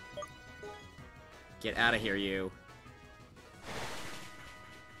 Get out of here, you.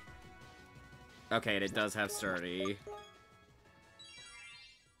 Okay, and it does have Sturdy.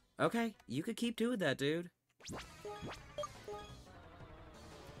 Okay, you could keep doing that, dude.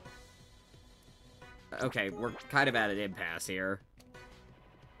 Okay, we're kind of at an impasse here.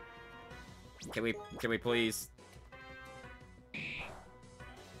 Can we please...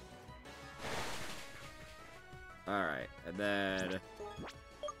 Alright, and then...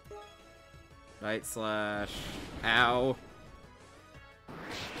 Night Slash... Ow!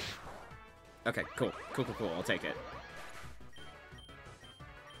 Okay, cool. I'll take it.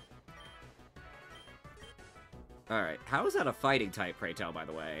 Alright, how is that a fighting type, pray tell, by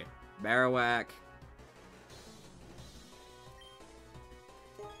the way? Marowak.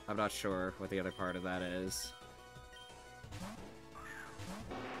 I'm not sure what the other part of that is.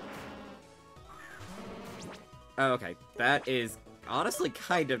 Oh, okay. That is honestly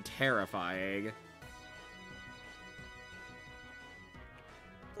kind of terrifying.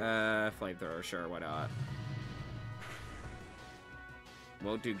 Flamethrower, sure, why not?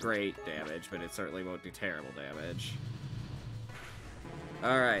 Won't do great damage, but it certainly won't do terrible damage.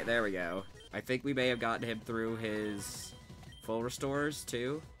 Alright, there we go. I think we may have gotten him through his full restores,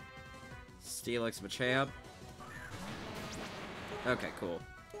 too. Steelix Machamp. Okay, cool.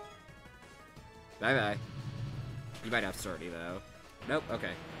 Bye-bye. You might have Sturdy, though. Nope,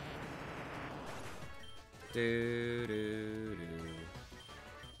 okay. Do-do-do.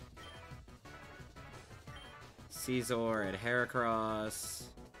 Caesar and Heracross.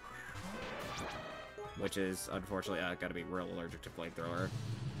 Which is, unfortunately, gotta be real allergic to Flamethrower.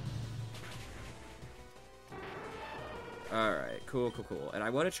 Alright, cool, cool, cool. And I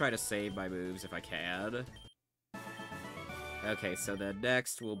want to try to save my moves if I can. Okay, so then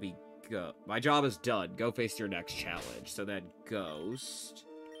next will be Go. My job is done. Go face your next challenge. So then Ghost.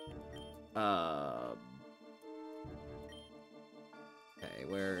 Okay,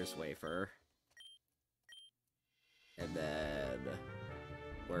 where's Wafer? And then...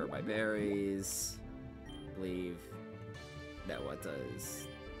 Where are my berries? I believe... No, what does...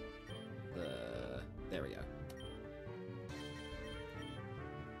 There we go.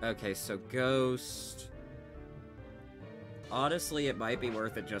 Okay, so Ghost... Honestly, it might be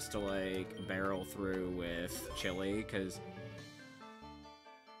worth it just to, like, barrel through with Chili, because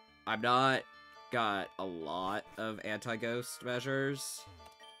I'm not got a lot of anti-ghost measures.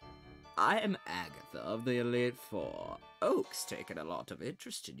 I am Agatha of the Elite Four. Oak's taken a lot of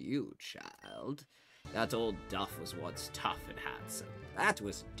interest in you, child. That old Duff was once tough and handsome. That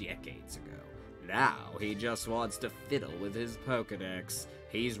was decades ago. Now, he just wants to fiddle with his Pokedex.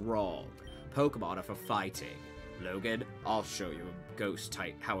 He's wrong. Pokemon are for fighting. Logan, I'll show you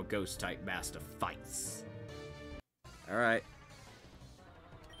how a ghost-type master fights. Alright.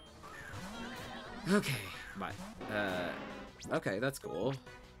 Okay. Okay, that's cool.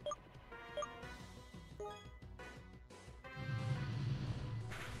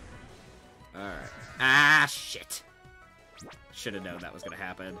 Alright. Ah, shit! Should've known that was gonna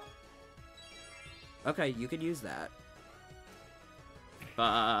happen. Okay, you can use that.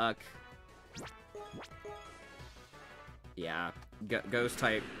 Fuck. Yeah,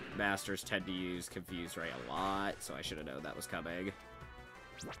 Ghost-type Masters tend to use Confuse Ray a lot, so I should have known that was coming.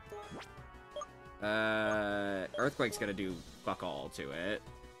 Earthquake's gonna do fuck all to it.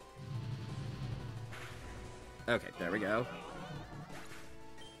 Okay, there we go.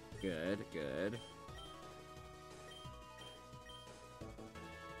 Good, good.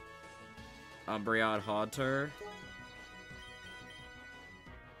 Umbreon Haunter.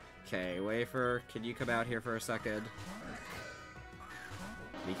 Okay, Wafer, can you come out here for a second?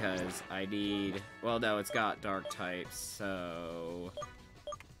 Because I need... Well, no, it's got dark types, so...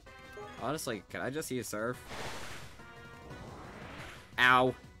 Honestly, can I just use Surf?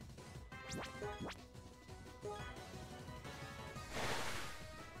 Ow!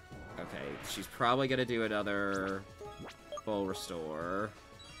 Okay, she's probably gonna do another full restore.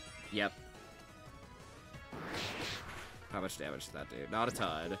 Yep. How much damage did that do? Not a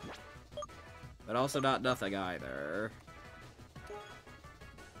ton. But also not nothing either.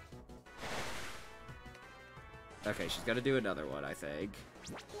 Okay, she's gonna do another one, I think.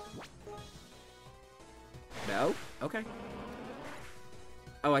 No? Okay.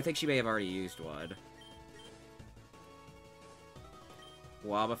 Oh, I think she may have already used one.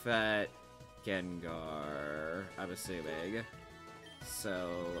 Wobbuffet, Gengar, I'm assuming. So,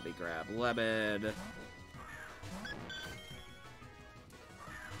 let me grab Lemon.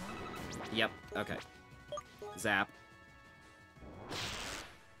 Yep, okay. Zap.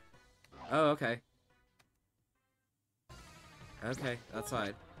 Oh, okay. Okay, that's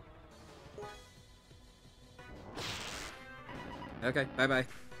fine. Okay, bye-bye.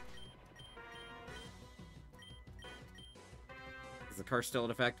 Is the curse still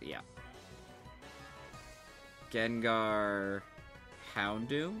in effect? Yeah. Gengar...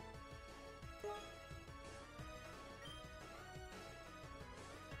 Houndoom?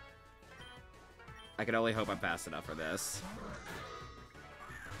 I can only hope I'm fast enough for this.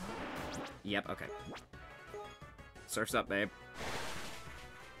 Yep, okay. Surf's up, babe.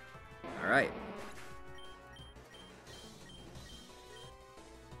 Alright.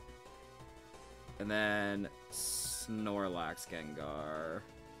 And then... Snorlax Gengar.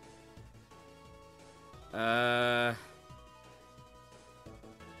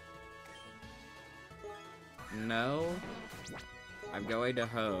 No? I'm going to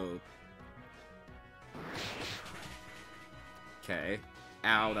hope... Okay.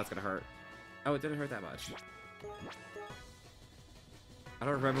 Ow, that's gonna hurt. Oh, it didn't hurt that much. I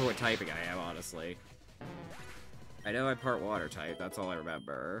don't remember what typing I am, honestly. I know I'm part water type, that's all I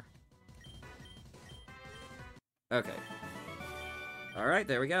remember. Okay. Alright,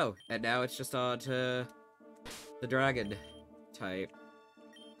 there we go. And now it's just on to the dragon type.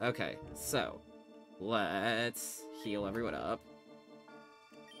 Okay, so let's heal everyone up.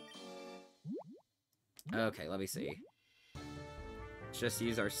 Okay, let me see. Just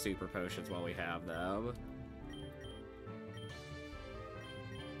use our super potions while we have them.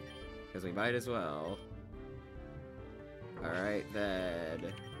 Because we might as well. Alright,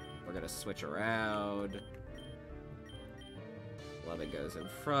 then we're gonna switch around. Lemon goes in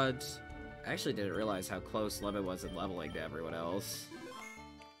front. I actually didn't realize how close Lemon was in leveling to everyone else.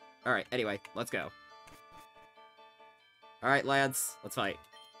 Alright, anyway, let's go. Alright, lads, let's fight.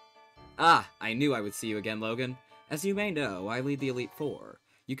 Ah, I knew I would see you again, Logan. As you may know, I lead the Elite Four.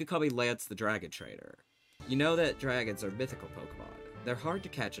 You could call me Lance the Dragon Trader. You know that dragons are mythical Pokemon. They're hard to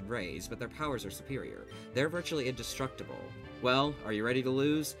catch and raise, but their powers are superior. They're virtually indestructible. Well, are you ready to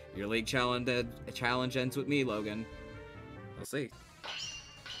lose? Your league challenge ends with me, Logan. We'll see.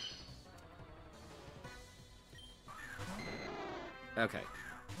 Okay.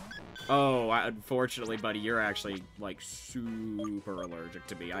 Oh, unfortunately, buddy, you're actually, like, super allergic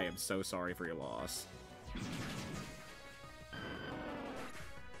to me. I am so sorry for your loss.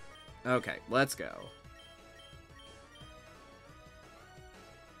 Okay, let's go.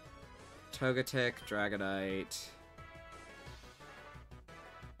 Togetic, Dragonite...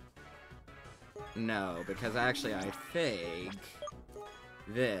 No, because actually I think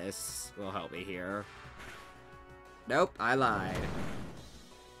this will help me here. Nope, I lied.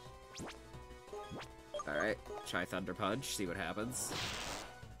 Alright, try Thunder Punch, see what happens.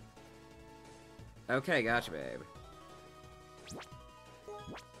 Okay, gotcha, babe.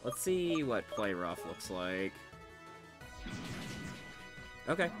 Let's see what Play Rough looks like.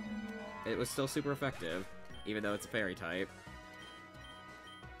 Okay. It was still super effective, even though it's a fairy type.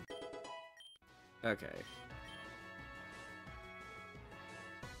 Okay.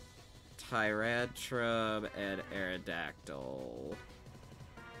 Tyrantrum and Aerodactyl.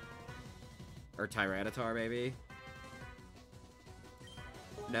 Or Tyranitar, maybe?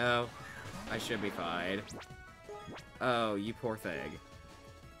 No. I should be fine. Oh, you poor thing.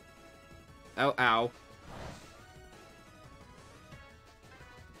 Oh, ow.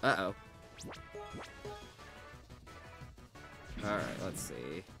 Uh-oh. Alright, let's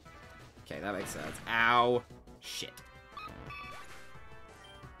see. Okay, that makes sense. Ow! Shit.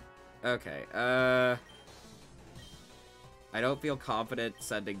 Okay, I don't feel confident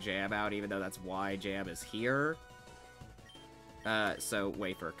sending Jam out, even though that's why Jam is here. So,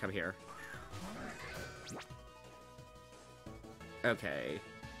 Wafer, come here. Okay.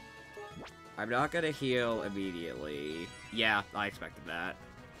 I'm not gonna heal immediately. Yeah, I expected that.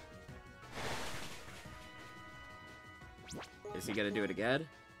 Is he gonna do it again?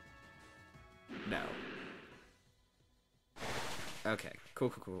 No. Okay,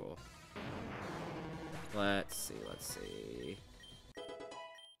 cool. Let's see.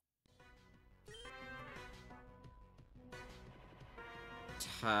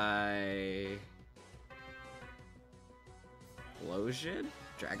 Typhlosion?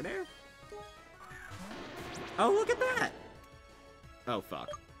 Dragonair? Oh, look at that! Oh, fuck.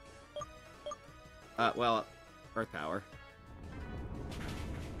 Well, Earth Power.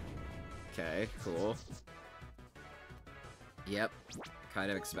 Okay, cool. Yep,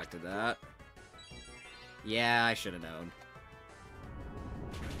 kind of expected that. Yeah, I should have known.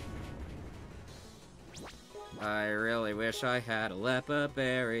 I really wish I had a Lepa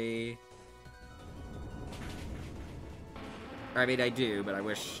Berry. I mean, I do, but I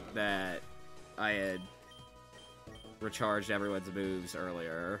wish that I had recharged everyone's moves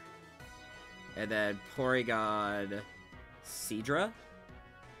earlier. And then Porygon... Seadra?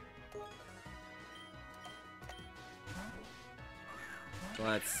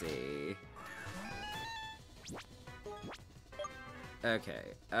 Let's see. Okay,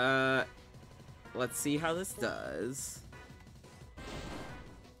 let's see how this does.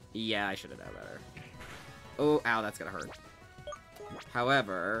 Yeah, I should have known better. Oh, ow, that's gonna hurt.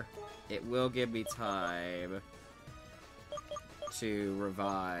 However, it will give me time to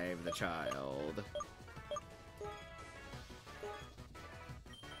revive the child.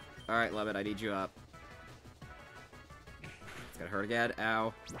 Alright, Lemon, I need you up. It's gonna hurt again.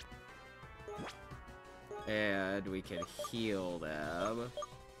 Ow. And we can heal them.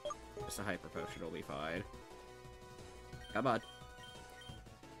 Just a Hyper Potion will be fine. Come on.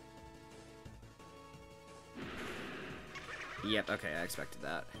 Yep, okay, I expected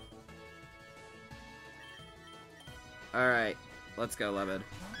that. Alright, let's go, Lemon.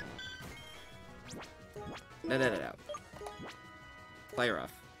 No. Play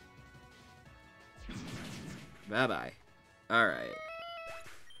rough. Bye-bye. Alright.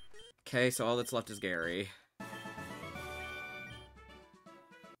 Okay, so all that's left is Gary.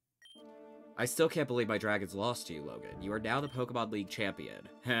 I still can't believe my dragons lost to you, Logan. You are now the Pokemon League champion.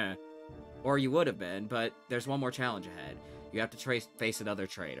 Heh. Or you would have been, but there's one more challenge ahead. You have to face another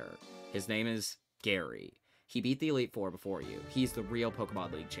trainer. His name is Gary. He beat the Elite Four before you. He's the real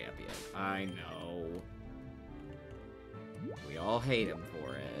Pokemon League champion. I know. We all hate him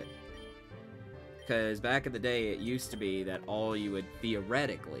for it. Because back in the day, it used to be that all you would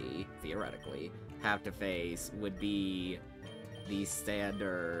theoretically have to face would be the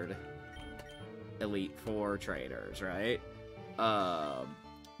standard Elite Four trainers, right?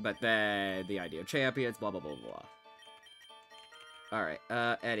 But then the idea of champions, blah, blah, blah, blah. Alright,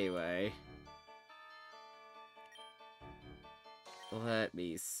 anyway. Let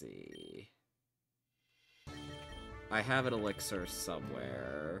me see. I have an elixir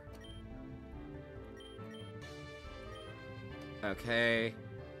somewhere. Okay.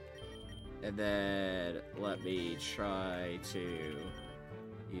 And then let me try to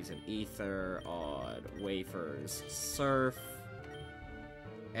use an ether on Wafer's Surf.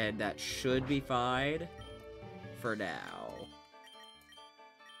 And that should be fine for now.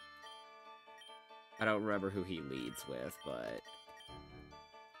 I don't remember who he leads with, but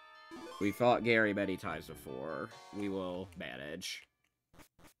we fought Gary many times before. We will manage.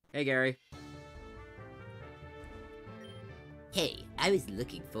 Hey, Gary. Hey, I was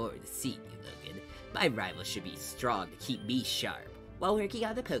looking forward to seeing you, Logan. My rival should be strong to keep me sharp. While working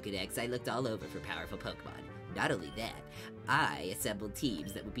on the Pokedex, I looked all over for powerful Pokemon. Not only that, I assembled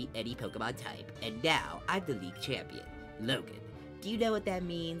teams that would beat any Pokemon type, and now I'm the league champion. Logan, do you know what that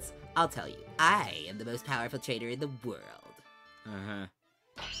means? I'll tell you, I am the most powerful trainer in the world. Uh-huh.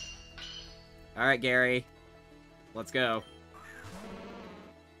 Alright, Gary. Let's go.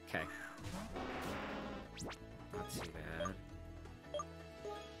 Okay. Not too bad.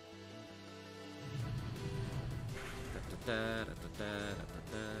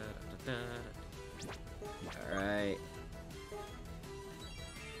 Alright.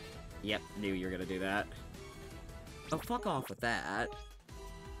 Yep, knew you were gonna do that. Oh, fuck off with that.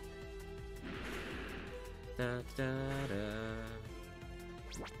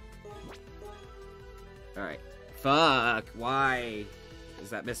 Alright. Fuck! Why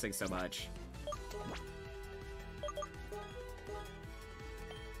is that missing so much?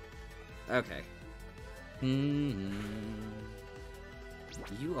 Okay. You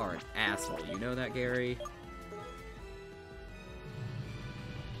are an asshole. You know that, Gary?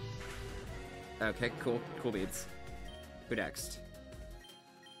 Okay, cool. Cool beats. Who next?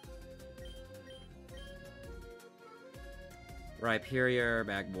 Rhyperior,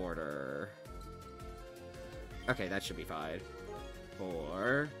 Magmortar. Okay, that should be fine.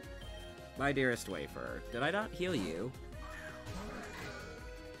 For my dearest Wafer. Did I not heal you?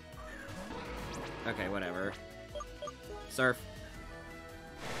 Okay, whatever. Surf.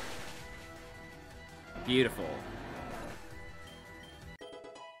 Beautiful.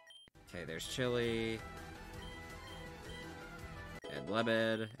 Okay, there's Chili. And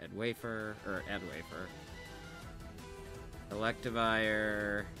Lemon. And Wafer. And Wafer.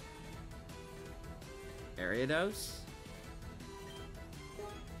 Electivire. Ariados?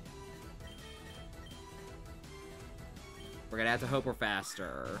 We're gonna have to hope we're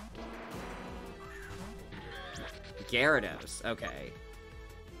faster. Gyarados, okay.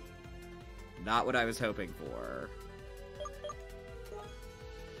 Not what I was hoping for.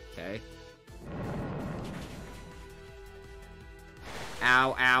 Okay.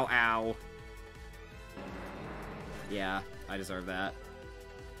 Ow, ow, ow. Yeah, I deserve that.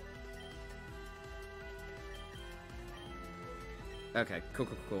 Okay, cool,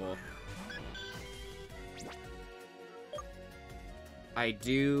 cool, cool. I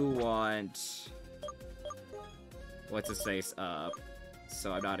do want... What's-his-face up,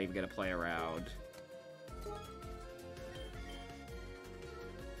 so I'm not even gonna play around.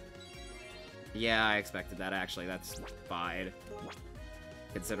 Yeah, I expected that, actually. That's fine.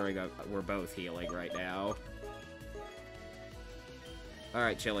 Considering we're both healing right now.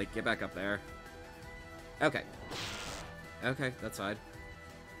 Alright, Chili, get back up there. Okay. Okay, that's fine.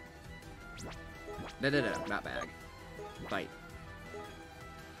 No, not bag. Fight.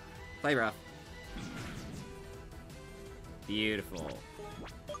 Play rough. Beautiful.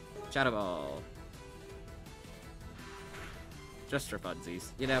 Shadow Ball. Just for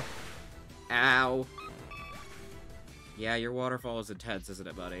funsies, you know? Ow. Yeah, your waterfall is intense, isn't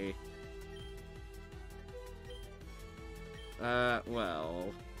it, buddy? Well...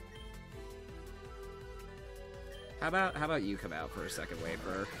 How about you come out for a second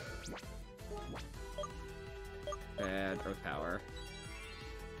wafer? And Earth Power.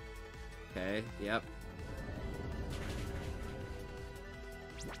 Okay, yep.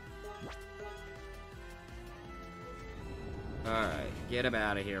 Alright, get him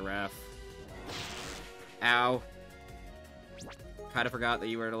out of here, ref. Ow. Kinda forgot that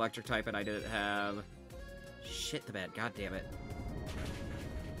you were an electric type and I didn't have... Shit the bed, god damn it.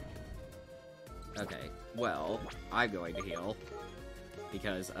 Okay, well, I'm going to heal.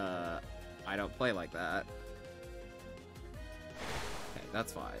 Because, I don't play like that. Okay,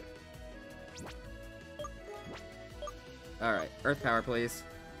 that's fine. Alright, Earth Power, please.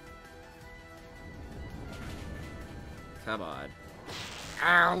 Come on.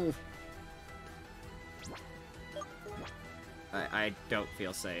 Ow! I don't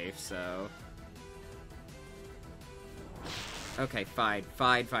feel safe, so... Okay, fine.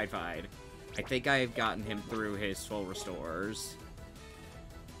 I think I have gotten him through his full restores.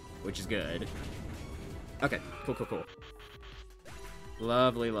 Which is good. Okay, cool.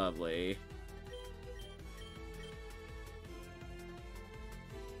 Lovely.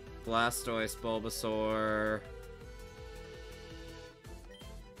 Blastoise, Bulbasaur...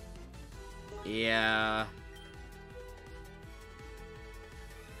 Yeah...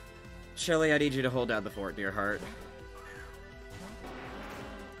 Shelly, I need you to hold down the fort, dear heart.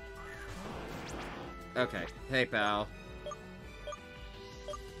 Okay. Hey, pal.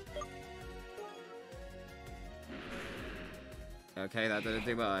 Okay, that didn't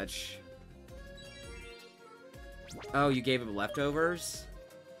do much. Oh, you gave him leftovers?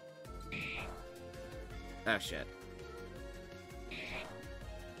 Oh, shit.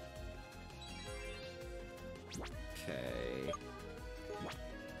 Okay.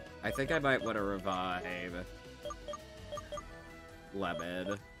 I think I might want to revive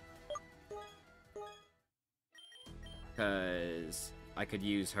Lemon. Because I could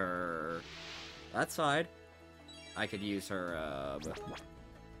use her... That's fine. I could use her,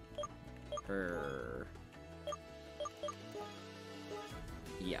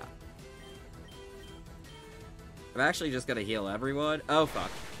 Yeah. I'm actually just gonna heal everyone. Oh, fuck.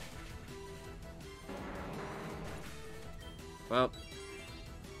 Well...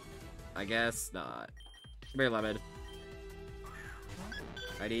 I guess not. Come here, Lemon.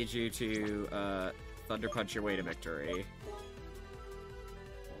 I need you to, Thunder Punch your way to victory.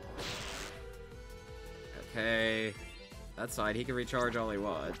 Okay. That's fine. He can recharge all he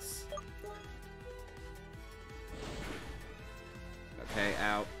wants. Okay,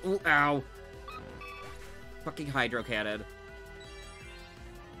 ow. Ooh, ow! Fucking Hydro Cannon.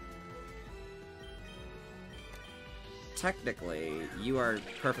 Technically, you are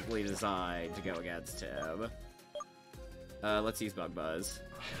perfectly designed to go against him. Let's use Bug Buzz.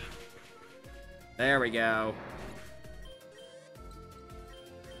 There we go.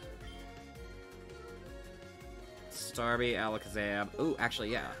 Starmie, Alakazam. Ooh,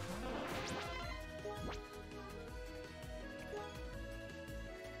 actually, yeah.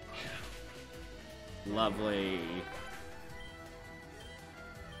 Lovely.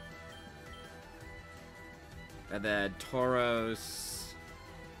 And then Tauros.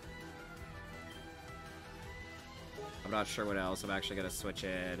 I'm not sure what else. I'm actually gonna switch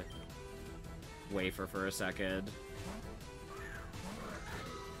in Wafer for a second.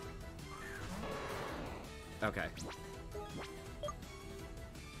 Okay.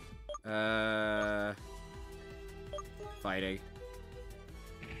 Fighting.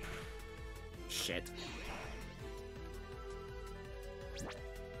 Shit.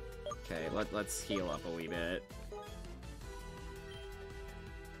 Okay, let's heal up a wee bit.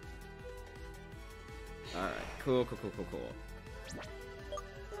 Alright, cool.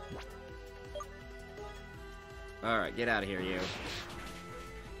 Alright, get out of here, you.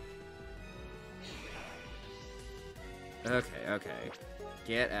 Okay.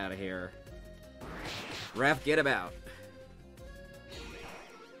 Get out of here. Ref, get him out.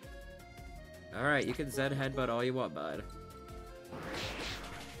 Alright, you can Zen Headbutt all you want, bud.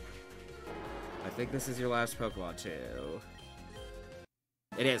 I think this is your last Pokemon, too.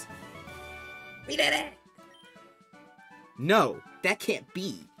 It is. We did it! No, that can't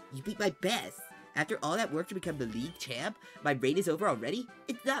be. You beat my best. After all that work to become the league champ, my reign is over already?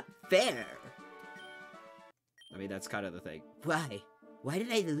 It's not fair. I mean, that's kind of the thing. Why? Why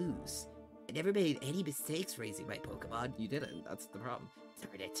did I lose? I never made any mistakes raising my Pokemon. You didn't. That's the problem.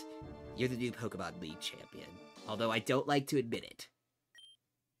 Darn it. You're the new Pokemon League champion. Although I don't like to admit it.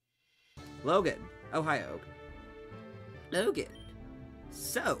 Logan. Oh, hi, Oak. Logan,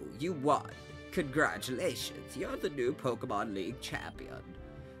 so you won. Congratulations, you're the new Pokemon League champion.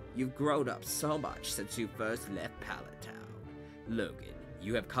 You've grown up so much since you first left Pallet Town. Logan,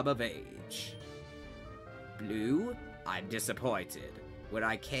 you have come of age. Blue, I'm disappointed.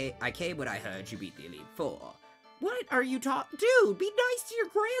 I came when I heard you beat the Elite Four. What are you talking? Dude, be nice to your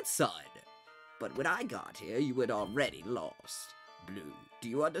grandson. But when I got here, you had already lost. Blue, do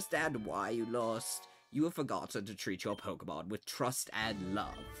you understand why you lost? You have forgotten to treat your Pokemon with trust and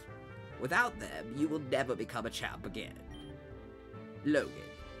love. Without them, you will never become a champ again. Logan,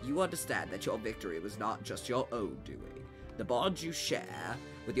 you understand that your victory was not just your own doing. The bond you share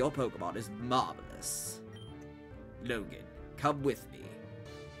with your Pokemon is marvelous. Logan, come with me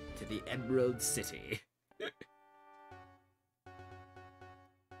to the Emerald City.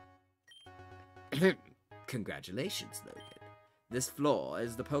 Congratulations, Logan. This floor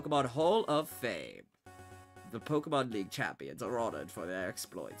is the Pokemon Hall of Fame. The Pokemon League champions are honored for their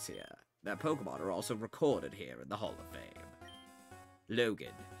exploits here. Their Pokemon are also recorded here in the Hall of Fame.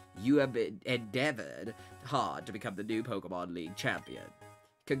 Logan, you have endeavored hard to become the new Pokemon League champion.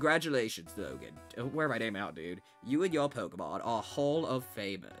 Congratulations, Logan. Wear my name out, dude. You and your Pokemon are Hall of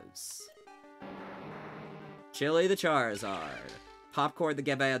Famers. Chili the Charizard. Popcorn the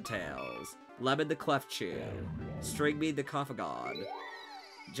Gavantails. Lemon the Clefchew. Stringbean the Kofagod.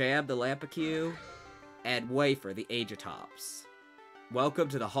 Jam the Lampacue. And Wafer the Agitops. Welcome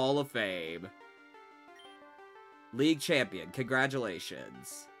to the Hall of Fame. League champion,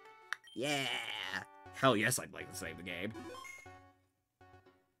 congratulations. Yeah! Hell yes, I'd like to save the game.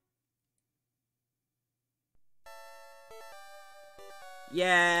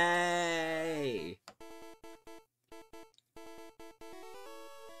 Yay!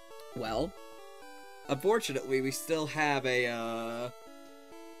 Well, unfortunately, we still have a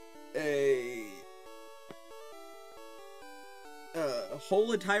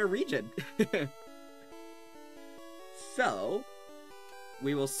whole entire region. So,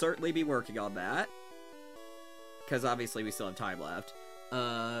 we will certainly be working on that. Because obviously we still have time left.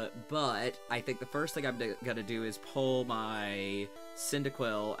 But I think the first thing I'm gonna do is pull my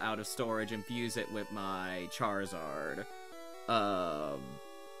Cyndaquil out of storage and fuse it with my Charizard.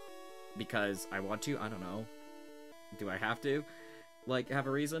 Because I want to, I don't know. Do I have to? Like, have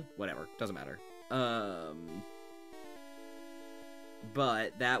a reason? Whatever, doesn't matter.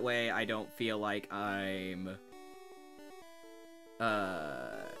 But that way I don't feel like I'm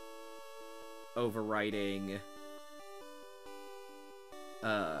overwriting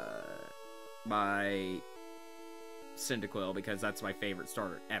my Cyndaquil, because that's my favorite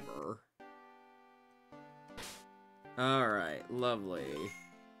starter ever. Alright, lovely.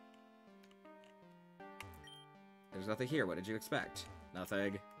 There's nothing here. What did you expect?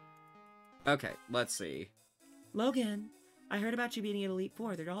 Nothing. Okay, let's see. Logan, I heard about you beating an Elite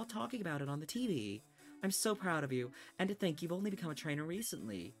Four. They're all talking about it on the TV. I'm so proud of you, and to think you've only become a trainer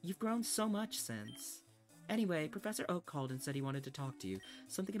recently. You've grown so much since. Anyway, Professor Oak called and said he wanted to talk to you.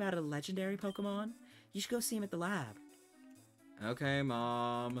 Something about a legendary Pokemon? You should go see him at the lab. Okay,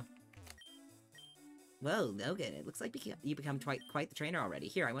 Mom. Whoa, Logan, it looks like you become quite the trainer already.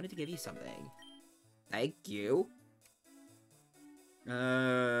 Here, I wanted to give you something. Thank you.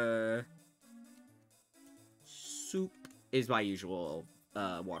 Soup is my usual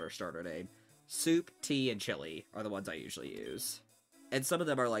water starter name. Soup, tea, and chili are the ones I usually use. And some of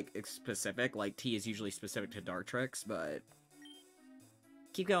them are, like, specific. Like, tea is usually specific to Dartrix, but...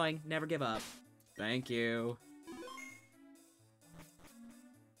 Keep going. Never give up. Thank you.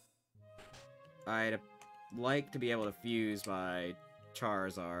 I'd like to be able to fuse my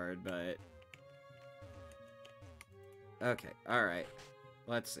Charizard, but... Okay, alright.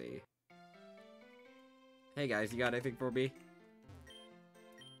 Let's see. Hey guys, you got anything for me?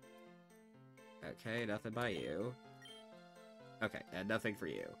 Okay, nothing by you. Okay, and nothing for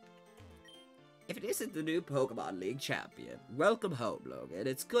you. If it isn't the new Pokemon League champion, welcome home, Logan.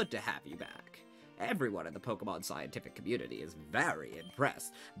 It's good to have you back. Everyone in the Pokemon scientific community is very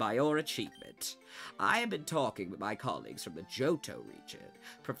impressed by your achievement. I have been talking with my colleagues from the Johto region,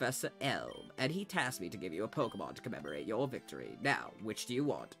 Professor Elm, and he tasked me to give you a Pokemon to commemorate your victory. Now, which do you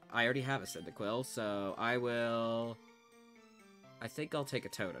want? I already have a Cyndaquil, so I will... I think I'll take a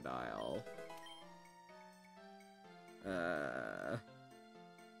Totodile.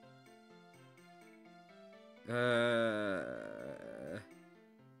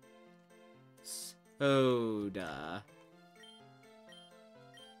 Soda.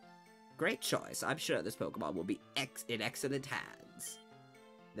 Great choice. I'm sure this Pokemon will be in excellent hands.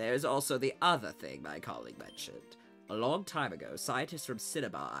 There's also the other thing my colleague mentioned. A long time ago, scientists from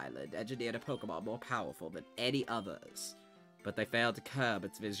Cinnabar Island engineered a Pokemon more powerful than any others. but they failed to curb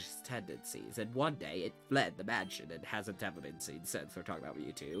its vicious tendencies, and one day it fled the mansion and hasn't ever been seen since. We're talking about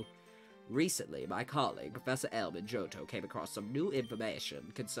Mewtwo. Recently, my colleague, Professor Elm in Johto, came across some new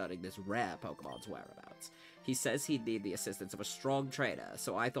information concerning this rare Pokemon's whereabouts. He says he'd need the assistance of a strong trainer,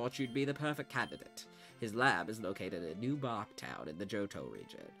 so I thought you'd be the perfect candidate. His lab is located in New Bark Town in the Johto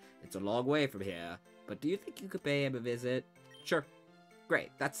region. It's a long way from here, but do you think you could pay him a visit? Sure.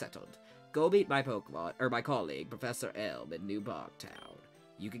 Great, that's settled. Go meet my colleague, Professor Elm in New Bark Town.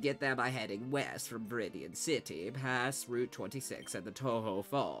 You can get there by heading west from Viridian City, past Route 26 and the Tojo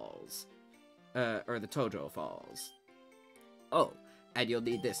Falls. The Tojo Falls. Oh, and you'll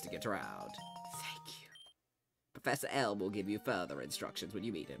need this to get around. Thank you. Professor Elm will give you further instructions when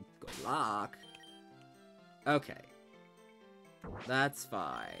you meet him. Good luck. Okay. That's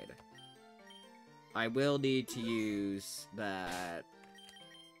fine. I will need to use that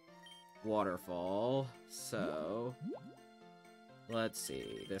waterfall, so let's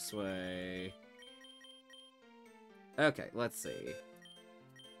see, this way. Okay, let's see.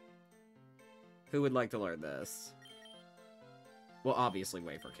 Who would like to learn this? Well, obviously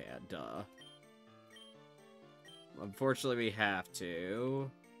Wafer can, duh. Unfortunately, we have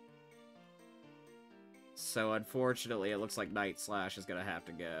to. So, unfortunately, it looks like Night Slash is gonna have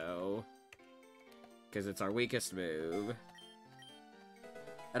to go. Because it's our weakest move.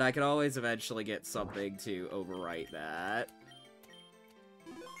 And I can always eventually get something to overwrite that.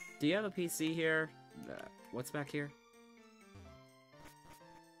 Do you have a PC here? No. What's back here?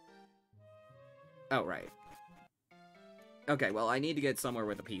 Oh, right. Okay, well, I need to get somewhere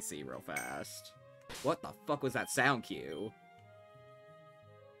with a PC real fast. What the fuck was that sound cue?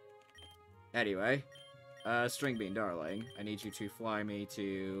 Anyway. String Bean, darling. I need you to fly me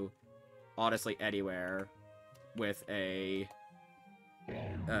to, honestly, anywhere with a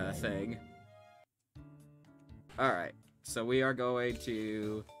thing. Alright, so we are going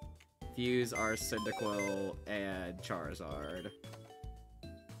to fuse our Cyndaquil and Charizard.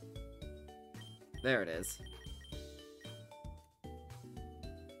 There it is.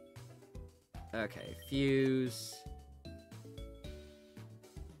 Okay, fuse.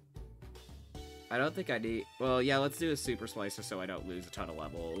 I don't think I need... Well, yeah, let's do a Super Slicer so I don't lose a ton of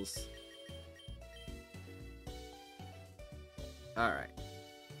levels. Alright.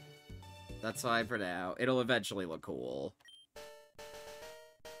 That's fine for now. It'll eventually look cool.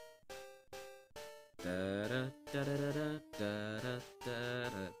 For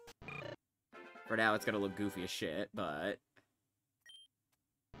now, it's gonna look goofy as shit, but...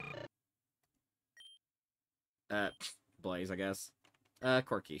 Blaze, I guess.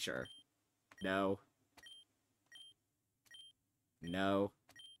 Corky, sure. No. No.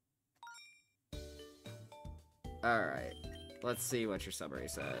 Alright. Let's see what your summary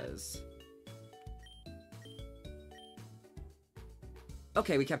says.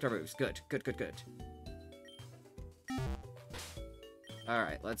 Okay, we kept our moves. Good. Good, good, good.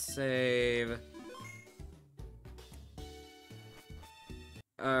 Alright, let's save.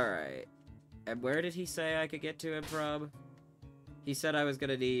 Alright. And where did he say I could get to him from? He said I was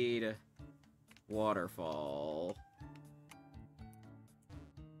gonna need... Waterfall.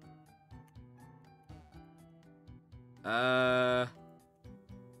 Let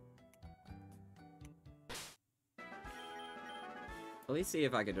me see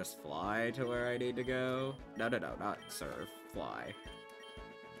if I can just fly to where I need to go. No, no, no, not surf. Fly.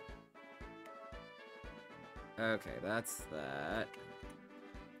 Okay, that's that.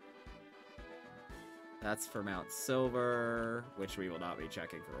 That's for Mount Silver, which we will not be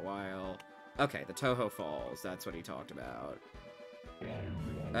checking for a while. Okay, the Toho Falls, that's what he talked about.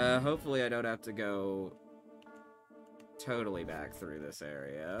 Hopefully I don't have to go totally back through this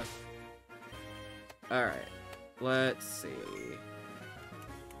area. Alright, let's see.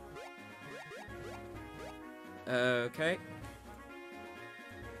 Okay.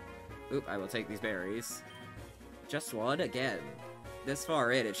 Oop, I will take these berries. Just one? Again. This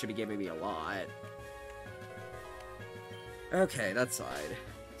far in, it should be giving me a lot. Okay, that's fine.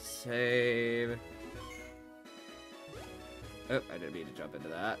 Save. Oh, I didn't mean to jump into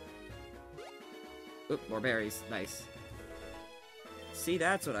that. Oop, more berries. Nice. See,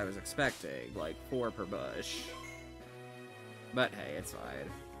 that's what I was expecting. Like, 4 per bush. But hey, it's fine.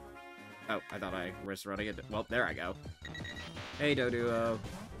 Oh, I thought I risked running it. Well, there I go. Hey, Doduo.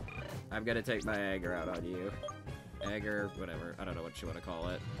 I'm gonna take my anger out on you. Anger, whatever. I don't know what you want to call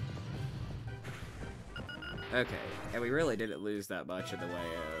it. Okay, and we really didn't lose that much in the way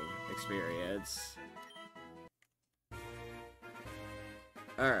of experience.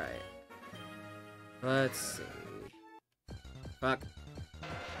 Alright. Let's see. Fuck.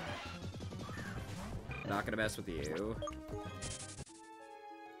 Not gonna mess with you.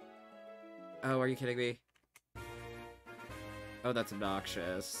 Oh, are you kidding me? Oh, that's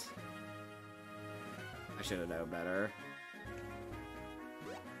obnoxious. I should have known better.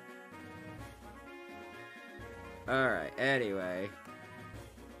 Alright, anyway.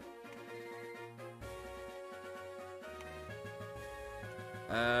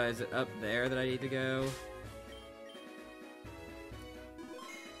 Is it up there that I need to go?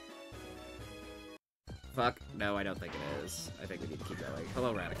 Fuck. No, I don't think it is. I think we need to keep going.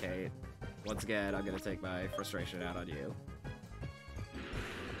 Hello, Raticate. Once again, I'm gonna take my frustration out on you.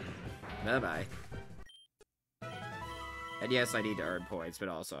 Bye-bye. And yes, I need to earn points, but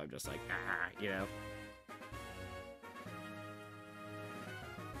also I'm just like, you know?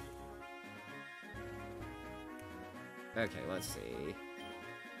 Okay, let's see.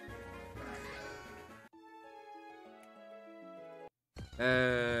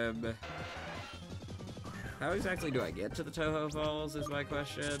 How exactly do I get to the Toho Falls is my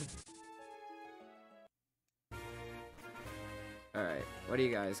question. Alright, what do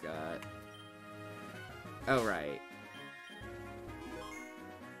you guys got? Oh, right.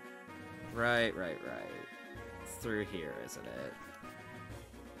 Right. It's through here, isn't it?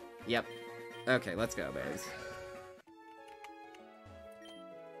 Yep. Okay, let's go, babes.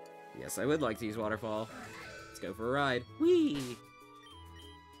 Yes, I would like to use Waterfall. Let's go for a ride. Whee!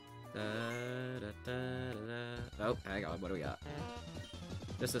 Oh, hang on, what do we got?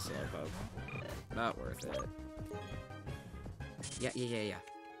 Just a Slowpoke. Not worth it. Yeah.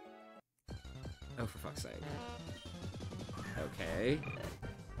 Oh, for fuck's sake. Okay.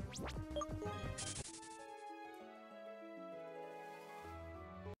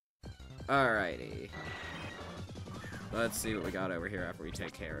 Alrighty. Let's see what we got over here after we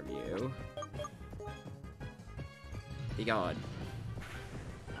take care of you. Be gone.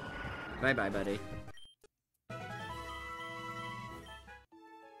 Bye-bye, buddy.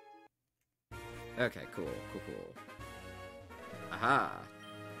 Okay, cool. Aha!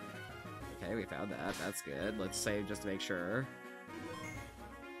 Okay, we found that. That's good. Let's save just to make sure.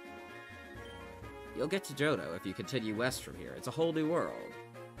 You'll get to Johto if you continue west from here. It's a whole new world.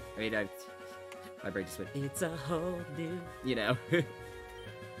 I mean, my brain just went, it's a whole new... You know.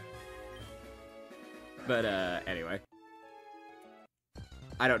 But, anyway.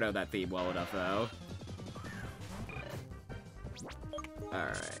 I don't know that theme well enough, though.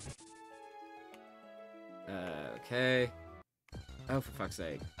 Alright. Okay. Oh, for fuck's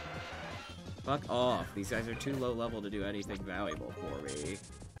sake. Fuck off. These guys are too low level to do anything valuable for me.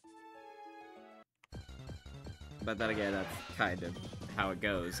 But then again, that's kind of how it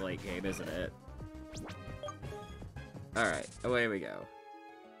goes late game, isn't it? Alright, away we go.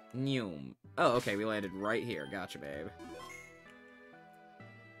 Noom. Oh, okay, we landed right here. Gotcha, babe.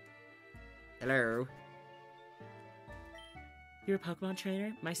 Hello? You're a Pokemon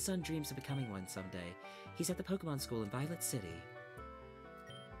trainer? My son dreams of becoming one someday. He's at the Pokemon school in Violet City.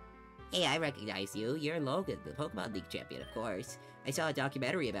 Hey, I recognize you. You're Logan, the Pokemon League champion, of course. I saw a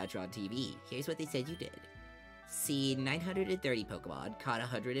documentary about you on TV. Here's what they said you did. Seen 930 Pokemon, caught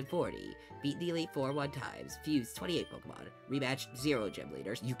 140, beat the Elite Four 1 times, fused 28 Pokemon, rematched 0 gym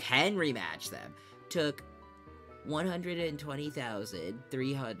leaders. You can rematch them. Took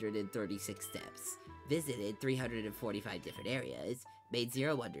 120,336 steps, visited 345 different areas, made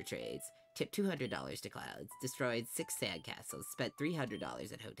 0 Wonder Trades, tipped $200 to Clouds, destroyed 6 sandcastles, spent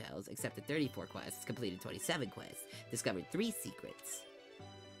 $300 at hotels, accepted 34 quests, completed 27 quests, discovered 3 secrets.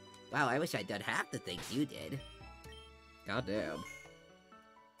 Wow, I wish I'd done half the things you did. Goddamn.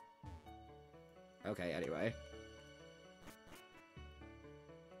 Okay, anyway.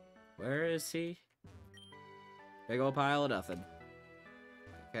 Where is he? Big old pile of nothing.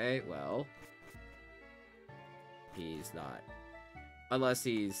 Okay, well. He's not. Unless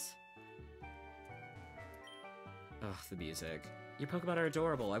he's... Ugh, the music. Your Pokemon are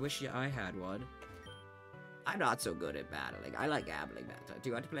adorable. I wish I had one. I'm not so good at battling. I like gambling better. Do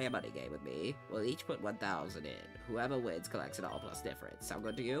you want to play a money game with me? We'll each put 1,000 in. Whoever wins collects it all plus difference. Sound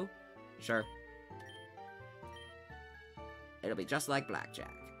good to you? Sure. It'll be just like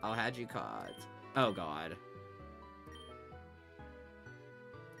blackjack. I'll hand you cards. Oh, God.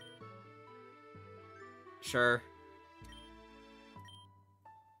 Sure.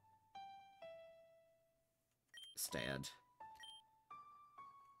 Stand.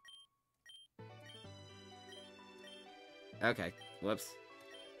 Okay. Whoops.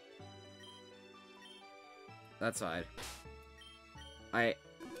 That's fine. I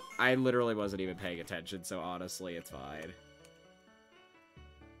literally wasn't even paying attention, so honestly, it's fine.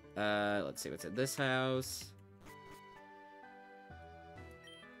 Let's see what's in this house.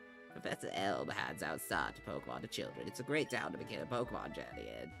 Professor Elm hands out sod to Pokemon to children. It's a great town to begin a Pokemon journey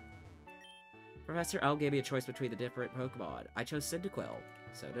in. Professor Elm gave me a choice between the different Pokemon. I chose Cyndaquil.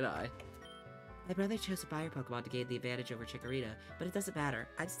 So did I. My brother chose a fire Pokemon to gain the advantage over Chikorita, but it doesn't matter.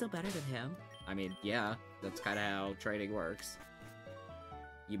 I'm still better than him. I mean, yeah, that's kind of how training works.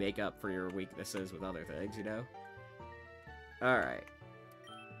 You make up for your weaknesses with other things, you know? Alright.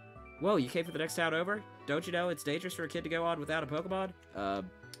 Whoa, you came from the next town over? Don't you know it's dangerous for a kid to go on without a Pokemon?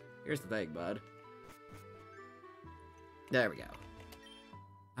 Here's the thing, bud. There we go.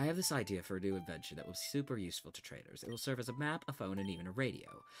 I have this idea for a new invention that will be super useful to trainers. It will serve as a map, a phone, and even a radio.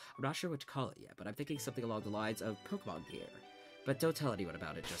 I'm not sure what to call it yet, but I'm thinking something along the lines of Pokemon gear. But don't tell anyone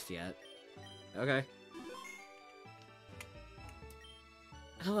about it just yet. Okay.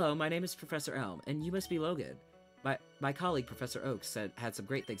 Hello, my name is Professor Elm, and you must be Logan. My colleague, Professor Oak, had some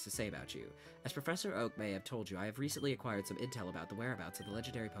great things to say about you. As Professor Oak may have told you, I have recently acquired some intel about the whereabouts of the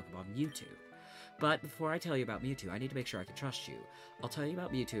legendary Pokemon Mewtwo. But before I tell you about Mewtwo, I need to make sure I can trust you. I'll tell you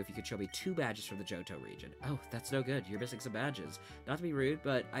about Mewtwo if you could show me 2 badges from the Johto region. Oh, that's no good. You're missing some badges. Not to be rude,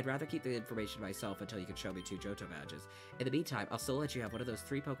 but I'd rather keep the information to myself until you can show me 2 Johto badges. In the meantime, I'll still let you have one of those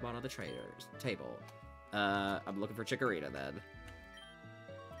 3 Pokemon on the trader's table. I'm looking for Chikorita, then.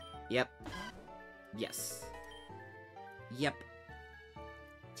 Yep. Yes. Yep.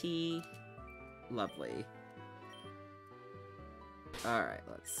 T. Lovely. Alright,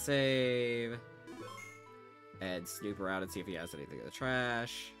 let's save. And snoop around and see if he has anything in the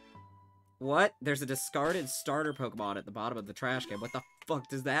trash. What? There's a discarded starter Pokemon at the bottom of the trash can. What the fuck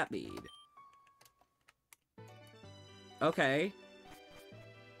does that mean? Okay.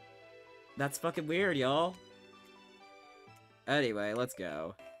 That's fucking weird, y'all. Anyway, let's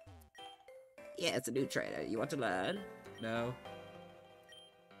go. Yeah, it's a new trainer. You want to learn? No.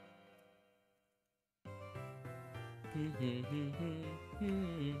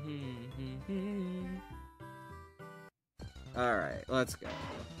 Alright, let's go.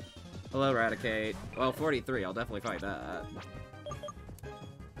 Hello, Raticate. Well, 43, I'll definitely fight that.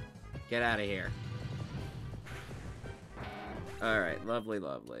 Get out of here. Alright, lovely,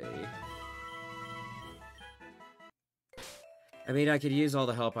 lovely. I mean, I could use all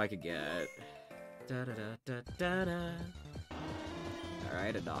the help I could get. Da-da-da-da-da-da.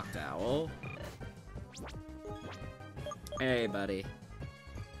 Alright, a Noctowl. Hey, buddy.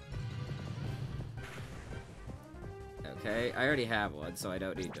 Okay, I already have one, so I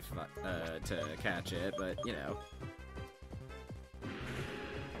don't need to catch it, but, you know.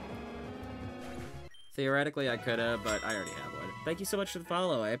 Theoretically, I could've, but I already have one. Thank you so much for the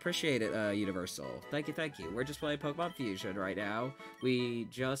follow. I appreciate it, Universal. Thank you, thank you. We're just playing Pokemon Fusion right now. We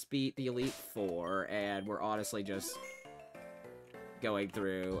just beat the Elite Four, and we're honestly just going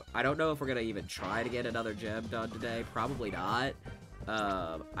through. I don't know if we're gonna even try to get another gem done today. Probably not.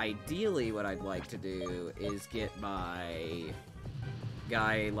 Ideally, what I'd like to do is get my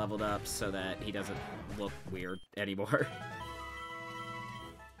guy leveled up so that he doesn't look weird anymore.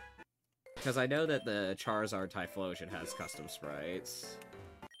 Because I know that the Charizard Typhlosion has custom sprites.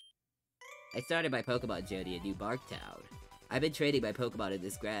 I started my Pokemon journey in New Barktown. I've been training my Pokemon in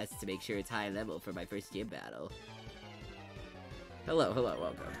this grass to make sure it's high level for my first gym battle. Hello, hello,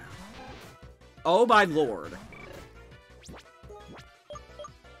 welcome. Oh my lord!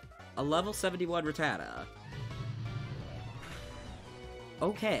 A level 71 Rattata.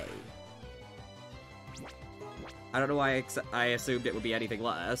 Okay. I don't know why I assumed it would be anything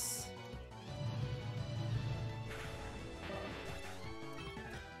less.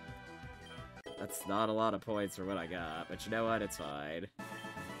 That's not a lot of points for what I got, but you know what? It's fine.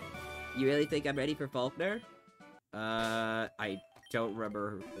 You really think I'm ready for Faulkner? I don't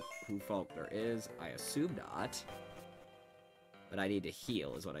remember who Faulkner is. I assume not. But I need to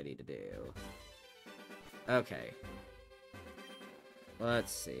heal is what I need to do. Okay.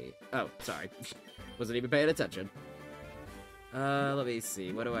 Let's see. Oh, sorry. Wasn't even paying attention. Let me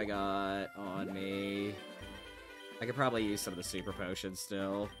see. What do I got on me? I could probably use some of the super potions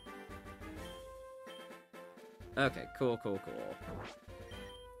still. Okay, cool, cool, cool.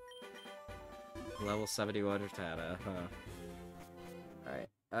 Level 71 Rattata, huh.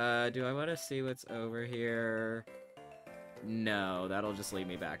 Alright, do I want to see what's over here? No, that'll just lead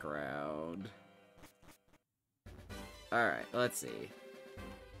me back around. Alright, let's see.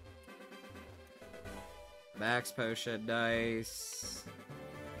 Max potion, nice.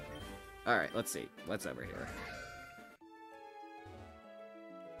 Alright, let's see. What's over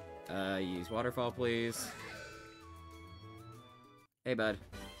here? Use waterfall, please. Hey, bud.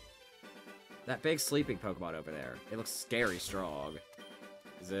 That big sleeping Pokemon over there. It looks scary strong.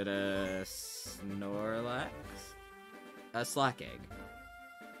 Is it a Snorlax? A Slaking.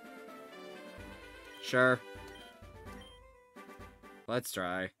 Sure. Let's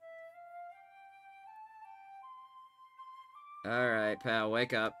try. Alright, pal,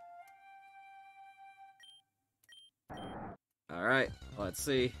 wake up. Alright, let's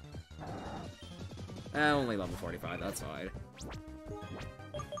see. Only level 45, that's fine.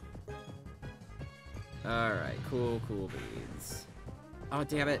 Alright, cool beans. Oh,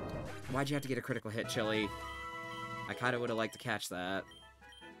 damn it. Why'd you have to get a critical hit, Chili? I kinda would've liked to catch that.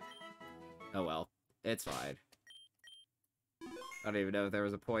 Oh well, it's fine. I don't even know if there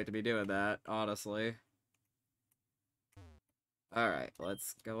was a point to be doing that, honestly. Alright,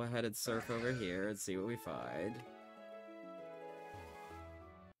 let's go ahead and surf over here and see what we find.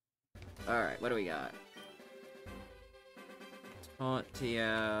 Alright, what do we got? Taunt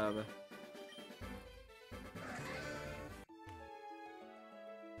TM.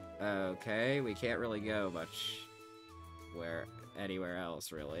 Okay, we can't really go much anywhere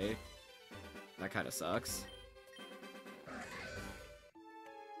else, really. That kind of sucks.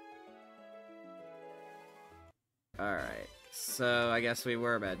 Alright, so I guess we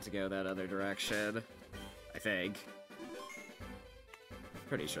were meant to go that other direction. I think.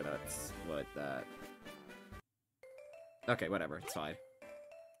 Pretty sure that's what that... Okay, whatever, it's fine.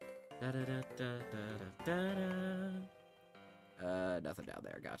 Nothing down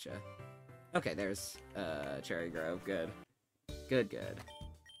there, gotcha. Okay, there's, Cherry Grove, good. Good.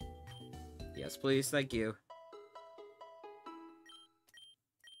 Yes, please, thank you.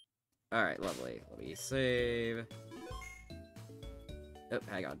 Alright, lovely. Let me save. Oh,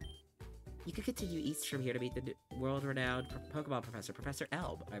 hang on. You could continue east from here to meet the world-renowned Pokemon professor, Professor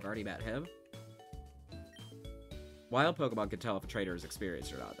Elm. I've already met him. Wild Pokemon can tell if a trainer is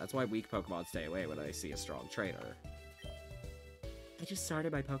experienced or not. That's why weak Pokemon stay away when they see a strong trainer. I just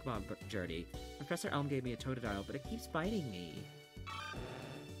started my Pokemon journey. Professor Elm gave me a Totodile, but it keeps biting me.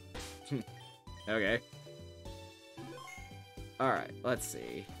 Okay. Alright, let's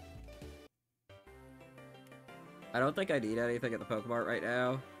see. I don't think I need anything at the Pokemart right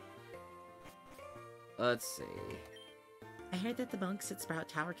now. Let's see. I heard that the monks at Sprout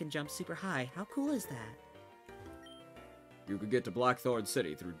Tower can jump super high. How cool is that? You can get to Blackthorn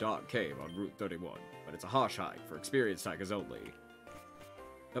City through Dark Cave on Route 31, but it's a harsh hike for experienced hikers only.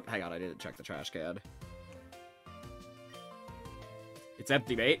 Oh, hang on, I didn't check the trash can. It's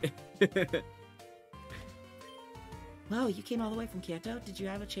empty, mate. Whoa, you came all the way from Kanto? Did you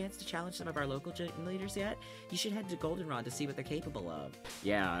have a chance to challenge some of our local gym leaders yet? You should head to Goldenrod to see what they're capable of.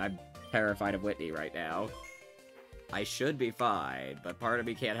 Yeah, I'm terrified of Whitney right now. I should be fine, but part of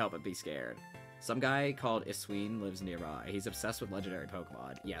me can't help but be scared. Some guy called Isween lives nearby. He's obsessed with legendary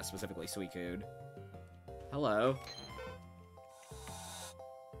Pokemon. Yeah, specifically Suicune. Hello.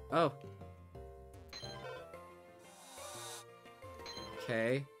 Oh.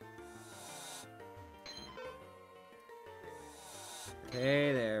 Okay.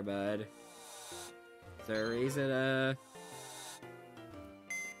 Hey there, bud. Is there a reason,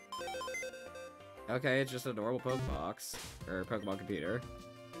 Okay, it's just a normal Pokebox. Or Pokemon computer.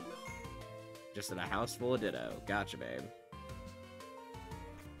 Just in a house full of Ditto. Gotcha, babe.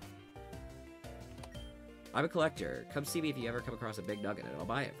 I'm a collector. Come see me if you ever come across a big nugget and I'll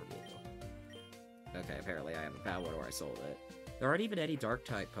buy it from you. Okay, apparently I haven't found one where I sold it. There aren't even any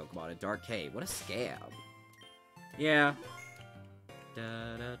Dark-type Pokemon in Dark Cave. What a scam. Yeah.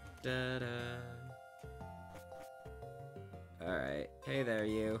 Da-da-da-da. Alright. Hey there,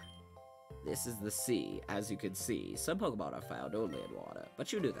 you. This is the sea. As you can see, some Pokemon are found only in water.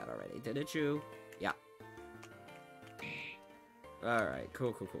 But you knew that already, didn't you? Yeah. Alright,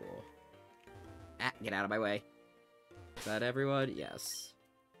 cool. Ah, get out of my way. Is that everyone? Yes.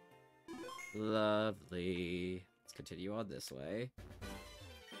 Lovely. Let's continue on this way.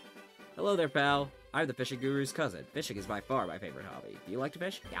 Hello there, pal. I'm the fishing guru's cousin. Fishing is by far my favorite hobby. Do you like to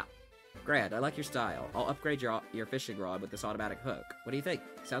fish? Yeah. Grand, I like your style. I'll upgrade your fishing rod with this automatic hook. What do you think?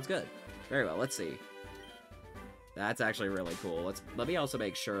 Sounds good. Very well, let's see. That's actually really cool. Let me also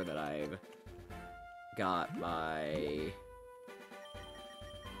make sure that I've got my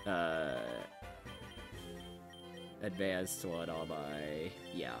advanced one on my...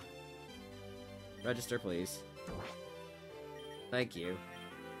 Yeah. Register, please. Thank you.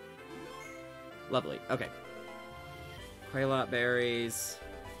 Lovely. Okay. Quailot berries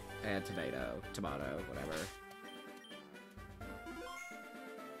and tomato, whatever.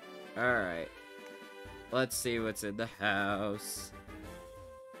 Alright. Let's see what's in the house.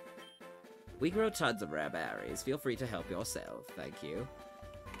 We grow tons of rare berries. Feel free to help yourself. Thank you.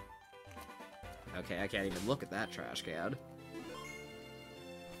 Okay, I can't even look at that trash can.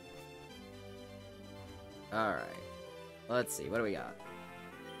 Alright. Let's see, what do we got?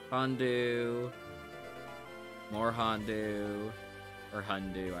 Fondue. More Hondu. Or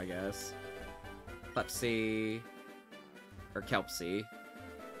Hundu, I guess. Klepsy. Or Kelpsy.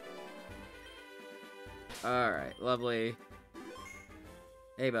 Alright, lovely.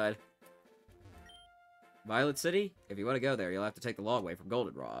 Hey, bud. Violet City? If you want to go there, you'll have to take the long way from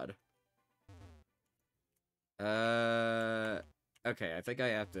Goldenrod. Okay, I think I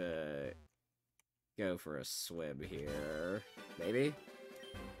have to go for a swim here. Maybe?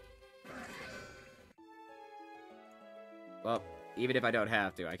 Well, even if I don't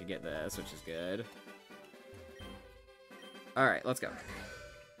have to, I can get this, which is good. Alright, let's go.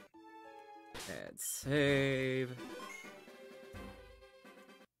 And save.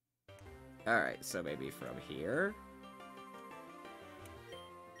 Alright, so maybe from here?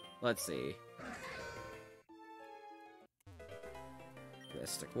 Let's see.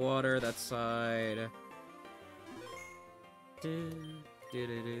 Mystic Water, that side.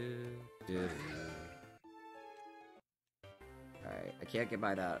 Alright, I can't get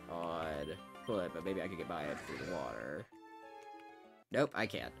by that on foot, but maybe I can get by it through the water. Nope, I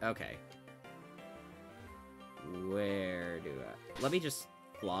can't. Okay. Where do I... Let me just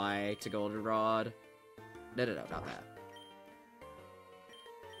fly to Goldenrod. No, not that.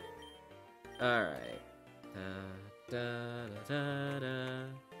 Alright.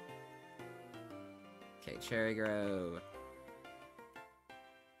 Okay, Cherry Grove.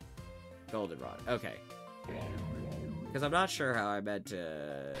 Goldenrod. Okay. Because I'm not sure how I meant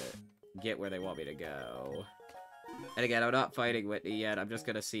to get where they want me to go. And again, I'm not fighting Whitney yet. I'm just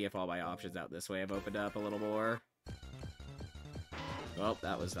gonna see if all my options out this way have opened up a little more. Well,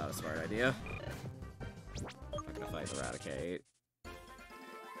 that was not a smart idea. I'm gonna fight Eradicate.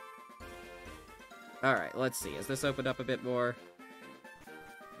 Alright, let's see. Has this opened up a bit more?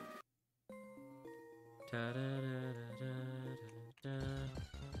 Alright.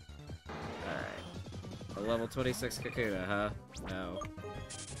 A level 26 Kakuna, huh? No.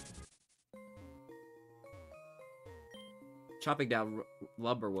 Chopping down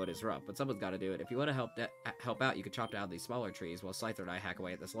lumberwood is rough, but someone's gotta do it. If you want to help out, you could chop down these smaller trees while Scyther and I hack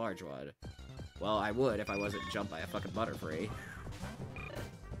away at this large one. Well, I would if I wasn't jumped by a fucking Butterfree.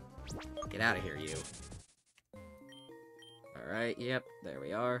 Get out of here, you. Alright, yep, there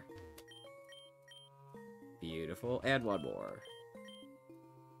we are. Beautiful. And one more.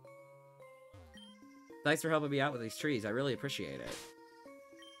 Thanks for helping me out with these trees. I really appreciate it.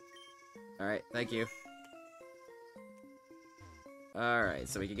 Alright, thank you. Alright,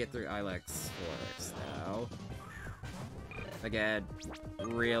 so we can get through Ilex Forest now. Again,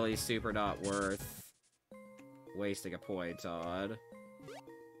 really super not worth wasting a point on.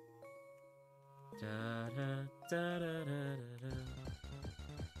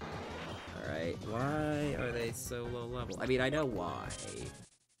 Alright, why are they so low level? I mean, I know why.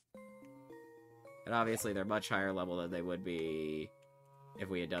 And obviously they're much higher level than they would be if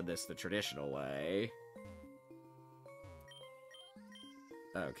we had done this the traditional way.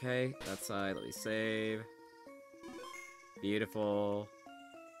 Okay, that side, let me save. Beautiful.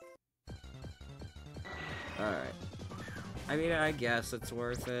 Alright. I mean, I guess it's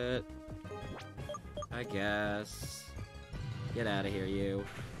worth it. I guess. Get out of here, you.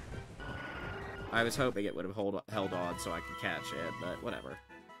 I was hoping it would have held on so I could catch it, but whatever.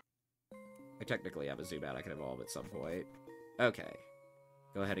 I technically have a Zubat I can evolve at some point. Okay.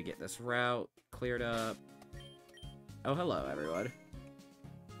 Go ahead and get this route cleared up. Oh, hello, everyone.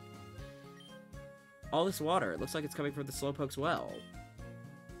 All this water, it looks like it's coming from the Slowpoke's well.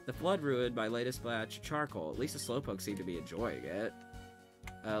 The flood ruined my latest batch of charcoal. At least the Slowpoke seemed to be enjoying it.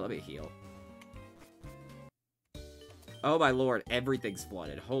 Let me heal. Oh my lord, everything's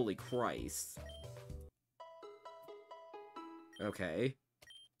flooded. Holy Christ. Okay.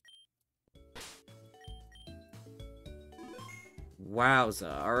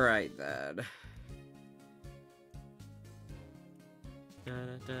 Wowza. Alright then.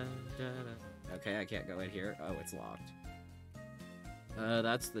 Okay, I can't go in here. Oh, it's locked.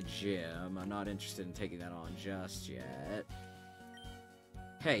 That's the gym. I'm not interested in taking that on just yet.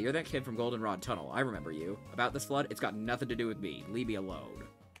 Hey, you're that kid from Goldenrod Tunnel. I remember you. About this flood, it's got nothing to do with me. Leave me alone.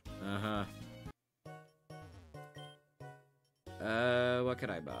 Uh-huh. What can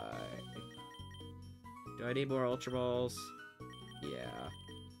I buy? Do I need more Ultra Balls? Yeah.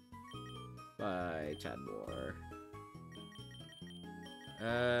 Buy 10 more.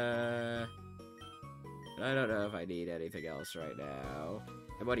 I don't know if I need anything else right now.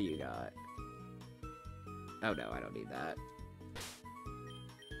 And what do you got? Oh no, I don't need that.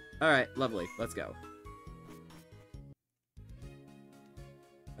 Alright, lovely. Let's go.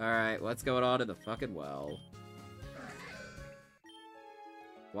 Alright, what's going on in the fucking well?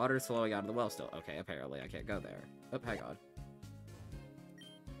 Water's flowing out of the well still. Okay, apparently I can't go there. Oh, hang on.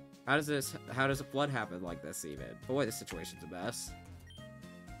 How does a flood happen like this even? Boy, this situation's a mess.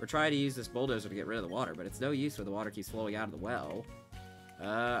 We're trying to use this bulldozer to get rid of the water, but it's no use when the water keeps flowing out of the well.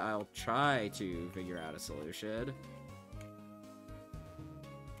 I'll try to figure out a solution.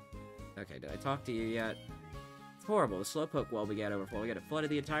 Okay, did I talk to you yet? It's horrible. The slowpoke well began overflowing and it flooded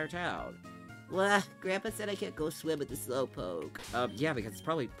the entire town. Well, Grandpa said I can't go swim with the slowpoke. Yeah, because it's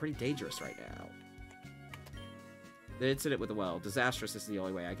probably pretty dangerous right now. The incident with the well, disastrous is the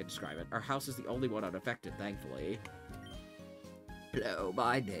only way I can describe it. Our house is the only one unaffected, thankfully. Hello,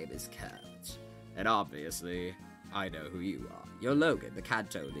 my name is Cat. And obviously, I know who you are. You're Logan, the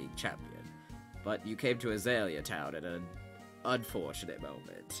Kanto League champion. But you came to Azalea Town at an unfortunate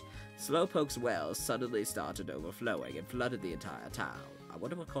moment. Slowpoke's well suddenly started overflowing and flooded the entire town. I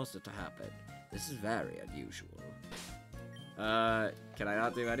wonder what caused it to happen. This is very unusual. Can I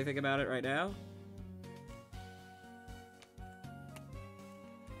not do anything about it right now?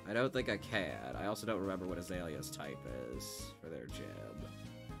 I don't think I can. I also don't remember what Azalea's type is for their gym.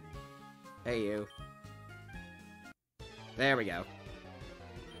 Hey, you. There we go.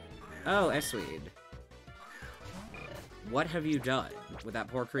 Oh, Esweed. What have you done with that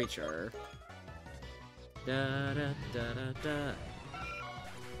poor creature? Da da da da da.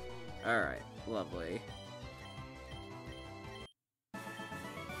 Alright, lovely.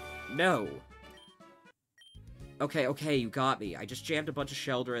 No! Okay, you got me. I just jammed a bunch of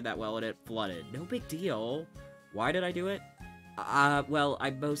shelter in that well and it flooded. No big deal. Why did I do it? Well,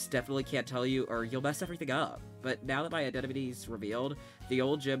 I most definitely can't tell you or you'll mess everything up. But now that my identity's revealed, the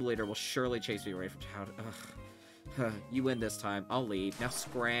old gym leader will surely chase me away from town. Ugh. You win this time. I'll leave. Now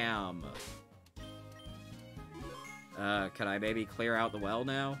scram. Can I maybe clear out the well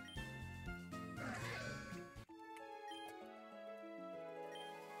now?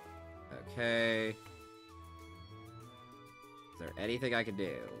 Okay. Is there anything I can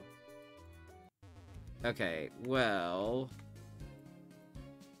do? Okay, well...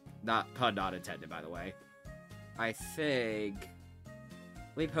 Pun not intended, by the way. I think...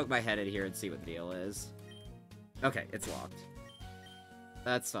 Let me poke my head in here and see what the deal is. Okay, it's locked.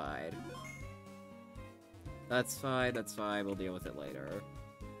 That's fine. That's fine, we'll deal with it later.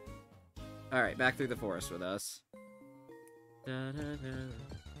 Alright, back through the forest with us.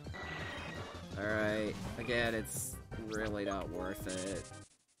 Alright, again, it's really not worth it.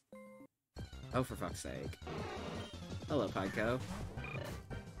 Oh, for fuck's sake. Hello, Pineco.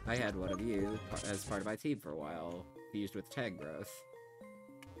 I had one of you as part of my team for a while, fused with tag growth.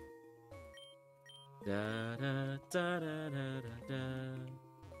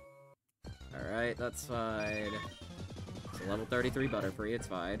 Alright, that's fine. It's a level 33 Butterfree, it's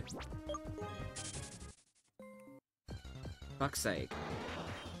fine. Fuck's sake.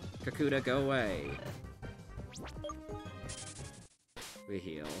 Kakuda, go away. We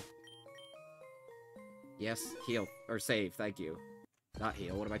heal. Yes, heal. Or save, thank you. Not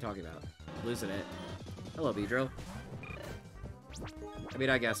heal, what am I talking about? Losing it. Hello, Beedrill. I mean,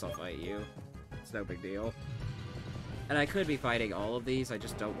 I guess I'll fight you. It's no big deal. And I could be fighting all of these, I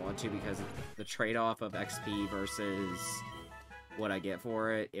just don't want to because the trade-off of XP versus what I get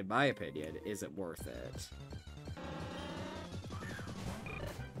for it, in my opinion, isn't worth it.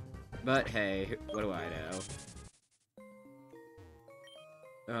 But hey, what do I know?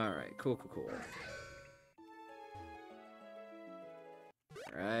 Alright, cool.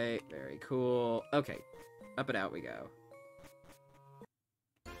 Alright, very cool. Okay, up and out we go.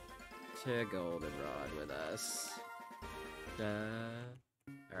 To Goldenrod with us.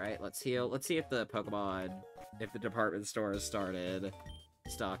 Alright, let's heal. Let's see if the department store has started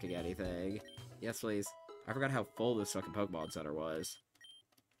stocking anything. Yes, please. I forgot how full this fucking Pokemon Center was.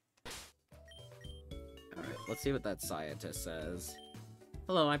 Alright, let's see what that scientist says.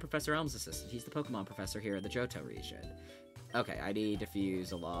 Hello, I'm Professor Elm's assistant. He's the Pokemon professor here in the Johto region. Okay, I need to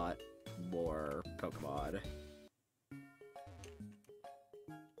fuse a lot more Pokemon.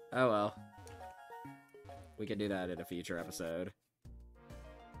 Oh well. We can do that in a future episode.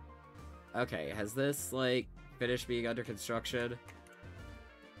 Okay, has this, like, finished being under construction?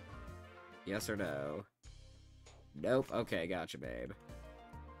 Yes or no? Nope. Okay, gotcha, babe.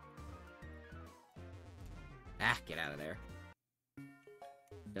 Ah, get out of there.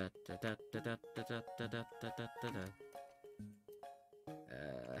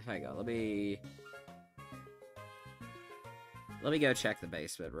 Hang on, let me go check the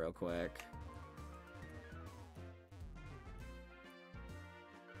basement real quick.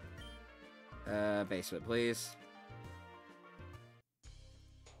 Basement, please.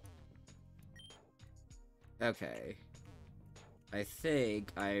 Okay. I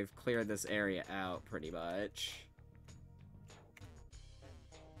think I've cleared this area out pretty much.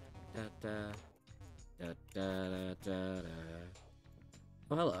 Da, da, da, da, da, da, da.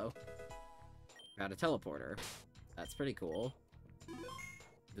 Oh, hello. Got a teleporter. That's pretty cool.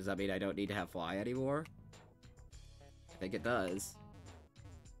 Does that mean I don't need to have fly anymore? I think it does.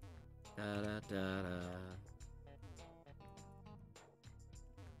 Da, da, da, da.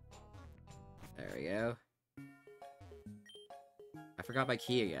 There we go. I forgot my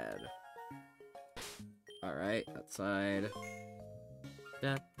key again. Alright, outside.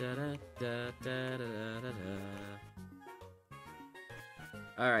 Da, da, da, da, da, da, da, da.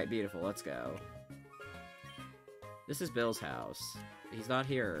 Alright, beautiful, let's go. This is Bill's house. He's not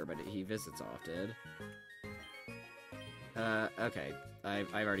here, but he visits often. Okay.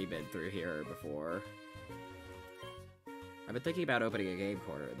 I've already been through here before. I've been thinking about opening a game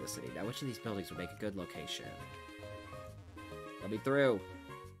corner in the city. Now, which of these buildings would make a good location? Let me through.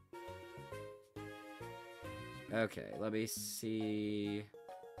 Okay, let me see.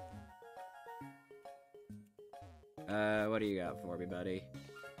 What do you got for me, buddy?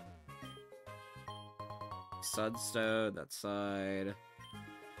 Sunstone, that side.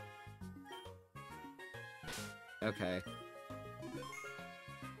 Okay.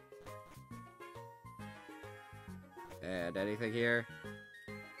 And anything here?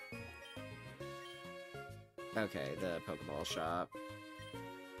 Okay, the Pokeball shop.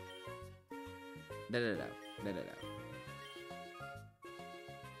 No.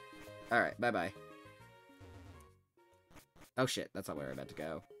 Alright, bye-bye. Oh shit, that's not where I meant to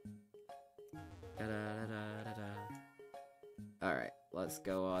go. Alright, let's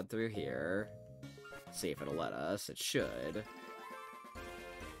go on through here. See if it'll let us. It should.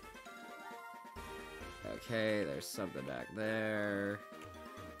 Okay, there's something back there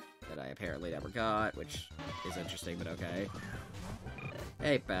that I apparently never got, which is interesting, but okay.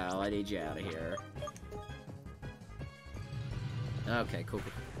 Hey, pal, I need you out of here. Okay, cool.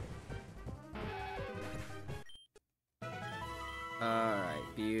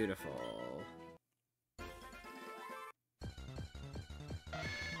 Alright, beautiful.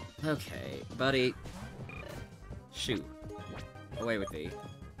 Okay, buddy. Shoot. Away with thee.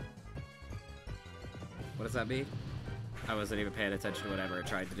 What does that mean? I wasn't even paying attention to whatever it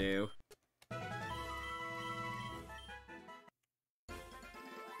tried to do.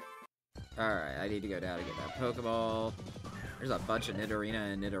 Alright, I need to go down and get that Pokeball. There's a bunch of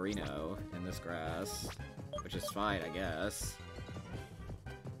Nidorina and Nidorino in this grass, which is fine, I guess.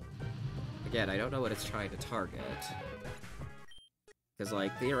 Again, I don't know what it's trying to target. Because,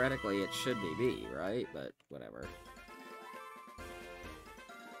 like, theoretically it should be me, right? But, whatever.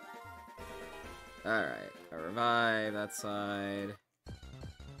 Alright, a revive that side.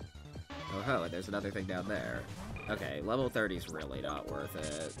 Oh ho, and there's another thing down there. Okay, level 30 is really not worth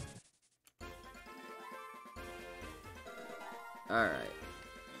it. Alright.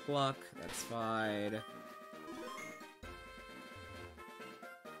 Pluck, that's fine.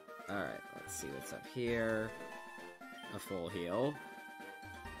 Alright, let's see what's up here. A full heal.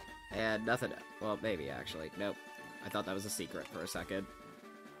 And nothing. Well, maybe actually. Nope. I thought that was a secret for a second.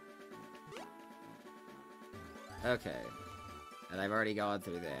 Okay. And I've already gone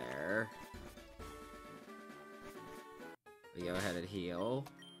through there. We go ahead and heal.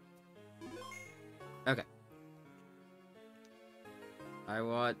 Okay. I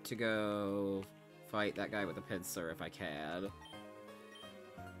want to go fight that guy with the pincer if I can.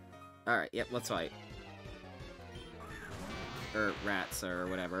 Alright, yep, let's fight. Or rats, or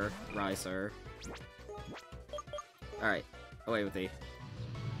whatever. Ricer. Alright, away with thee.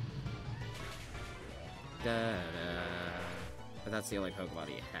 Da-da. But that's the only Pokemon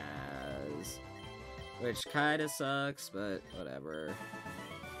he has. Which kinda sucks, but whatever.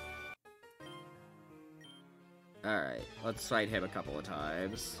 Alright, let's fight him a couple of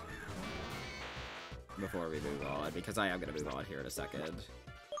times. Before we move on, because I am gonna move on here in a second.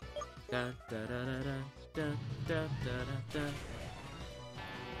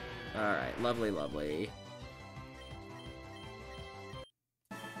 Alright, lovely, lovely.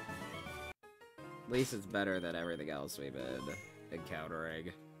 At least it's better than everything else we've been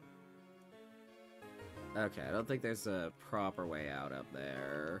encountering. Okay, I don't think there's a proper way out up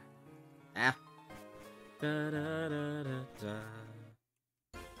there. Ah!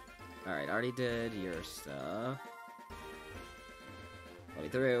 Alright, already did your stuff. Let me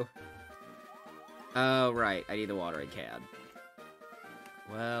through. Oh, right, I need the watering can.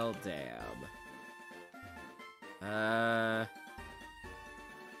 Well, damn.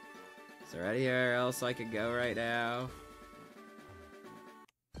 Is there anywhere else I could go right now?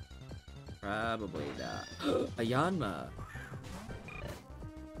 Probably not. A Yanma!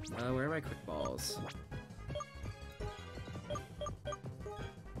 Where are my quick balls?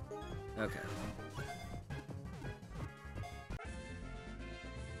 Okay.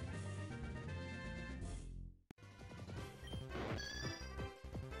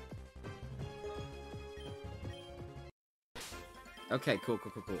 Okay, cool.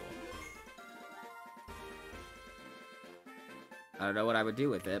 I don't know what I would do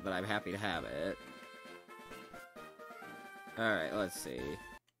with it, but I'm happy to have it. Alright, let's see.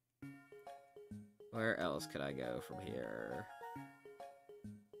 Where else could I go from here?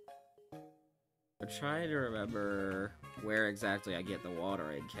 I'm trying to remember where exactly I get the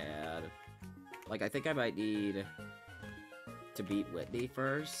watering can. Like, I think I might need to beat Whitney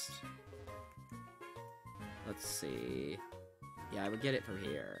first. Let's see. Yeah, I would get it from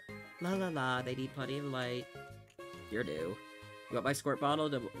here. La la la, they need plenty of light. You're due. You want my squirt bottle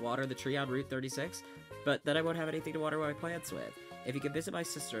to water the tree on Route 36? But then I won't have anything to water my plants with. If you can visit my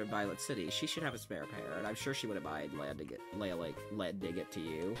sister in Violet City, she should have a spare pair, and I'm sure she wouldn't mind lending it to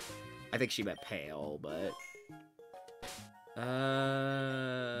you. I think she meant pale, but... Let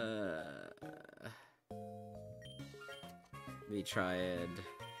me try and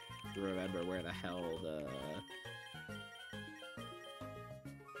remember where the hell the...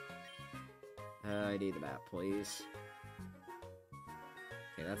 I need the map, please.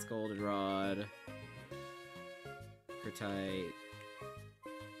 Okay, that's Goldenrod. Kertite.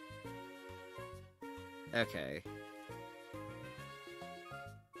 Okay.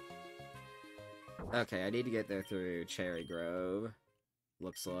 Okay, I need to get there through Cherry Grove.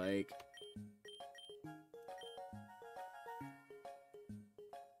 Looks like.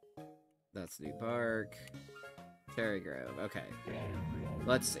 That's New Park. Cherry Grove, okay.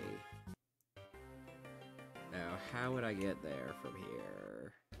 Let's see. Now, how would I get there from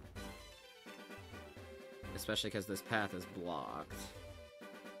here? Especially because this path is blocked.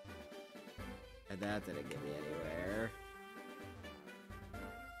 And that didn't get me anywhere.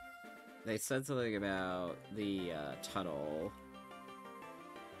 They said something about the tunnel.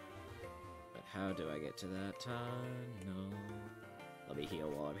 But how do I get to that tunnel? Let me heal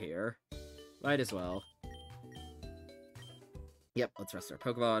while I'm here. Might as well. Yep, let's rest our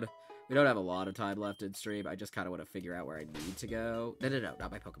Pokemon. We don't have a lot of time left in stream. I just kind of want to figure out where I need to go. No,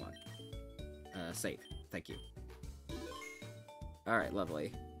 not my Pokemon. Save. Thank you. Alright,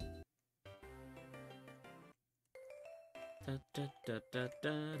 lovely.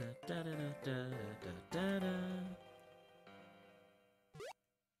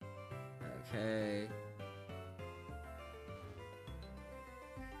 Okay.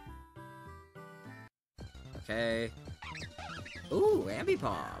 Okay. Ooh,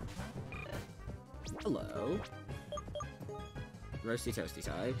 Ambipom! Hello. Roasty toasty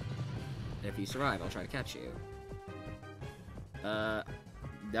time. And if you survive, I'll try to catch you.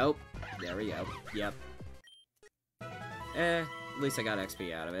 Nope. There we go. Yep. At least I got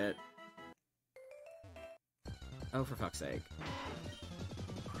XP out of it. Oh, for fuck's sake.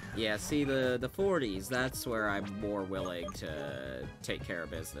 Yeah, see, the 40s, that's where I'm more willing to take care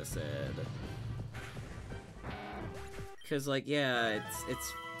of business in. Because, like, yeah,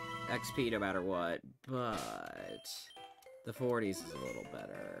 it's XP no matter what, but the 40s is a little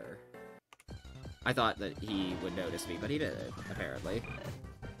better. I thought that he would notice me, but he didn't, apparently.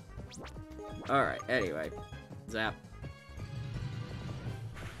 Alright, anyway. Zap.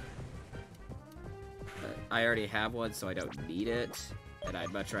 I already have one, so I don't need it. And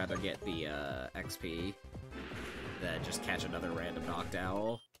I'd much rather get the XP than just catch another random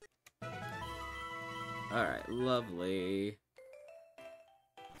Noctowl. Alright, lovely.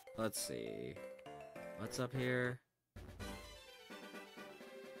 Let's see. What's up here?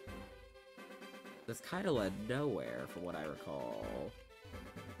 This kind of led nowhere, from what I recall.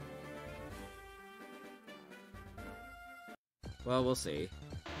 Well, we'll see.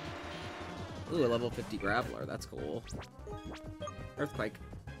 Ooh, a level 50 Graveler, that's cool. Earthquake.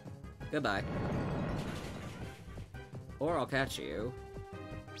 Goodbye. Or I'll catch you.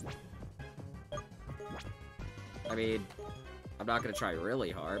 I mean, I'm not gonna try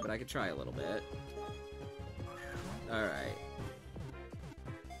really hard, but I can try a little bit. Alright.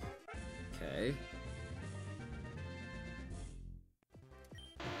 Okay.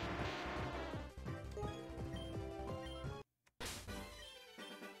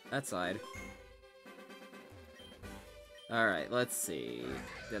 That side. Alright, let's see.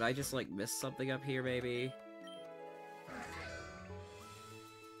 Did I just, like, miss something up here, maybe?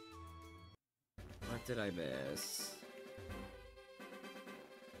 What did I miss?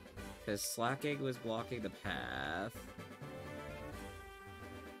 Because Slacking was blocking the path.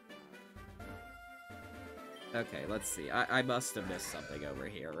 Okay, let's see. I must have missed something over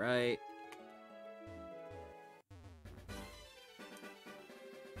here, right?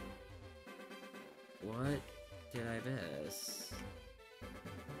 What did I miss?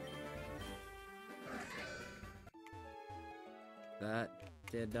 That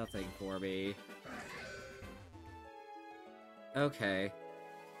did nothing for me. Okay.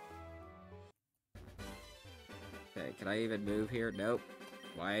 Okay, can I even move here? Nope.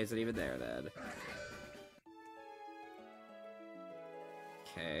 Why is it even there, then?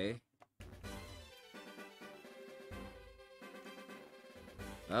 Okay.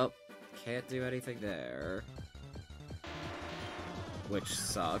 Well, can't do anything there. Which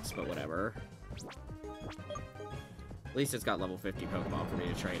sucks, but whatever. At least it's got level 50 Pokemon for me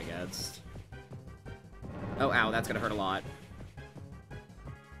to train against. Oh, ow, that's gonna hurt a lot.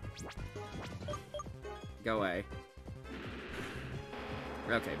 Go away.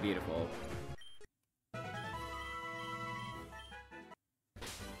 Okay, beautiful.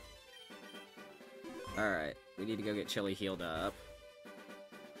 Alright, we need to go get Chili healed up.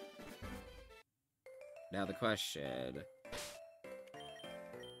 Now the question...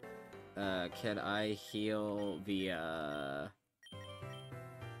 can I heal via...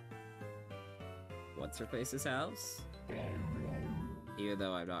 What's-her-face's house? Even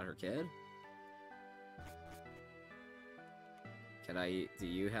though I'm not her kid? Can I... Do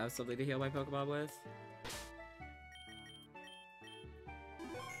you have something to heal my Pokemon with?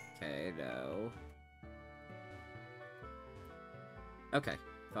 Okay, no. Okay,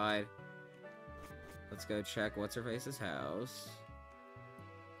 fine. Let's go check What's-her-face's house.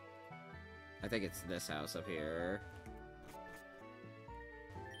 I think it's this house up here.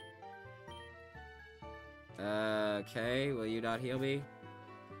 Okay, will you not heal me?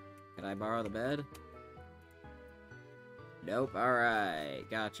 Can I borrow the bed? Nope, alright.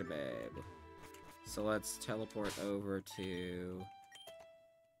 Gotcha, babe. So let's teleport over to...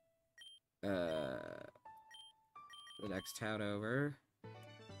 the next town over.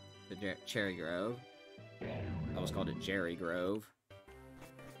 The Cherry Grove. I almost called it Jerry Grove.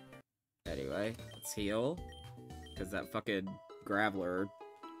 Anyway, let's heal. Because that fucking Graveler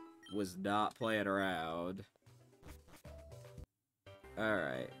was not playing around.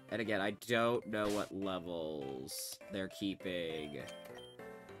 Alright. And again, I don't know what levels they're keeping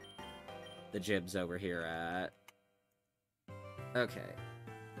the gyms over here at. Okay.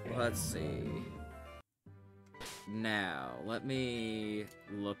 Let's see. Now, let me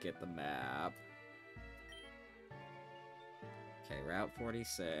look at the map. Okay, Route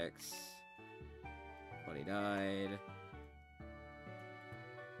 46. 29.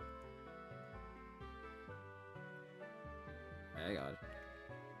 Hang on.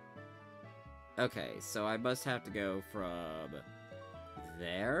 Okay, so I must have to go from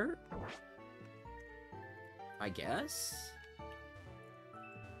there? I guess?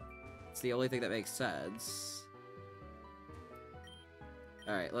 It's the only thing that makes sense.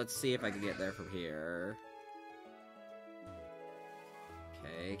 Alright, let's see if I can get there from here.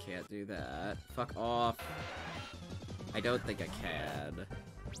 Okay, can't do that. Fuck off. I don't think I can.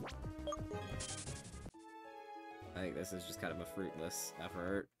 I think this is just kind of a fruitless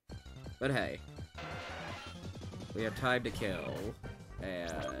effort. But hey. We have time to kill.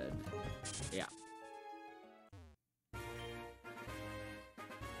 And... yeah.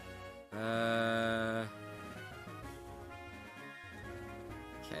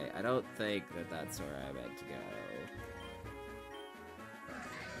 Okay, I don't think that that's where I meant to go.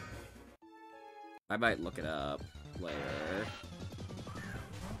 I might look it up later.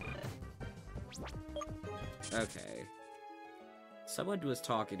 Okay. Someone was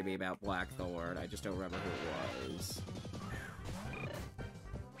talking to me about Blackthorn, I just don't remember who it was.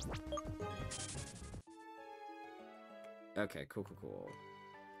 Okay, cool.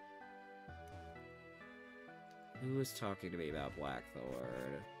 Who was talking to me about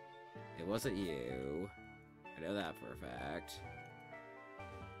Blackthorn? It wasn't you. I know that for a fact.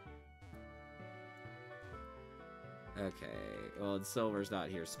 Okay, well, and Silver's not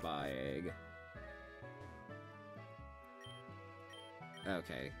here spying.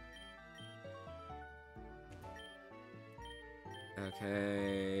 Okay.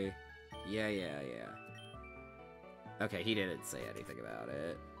 Okay. Yeah. Okay, he didn't say anything about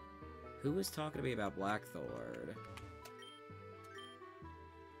it. Who was talking to me about Blackthorn?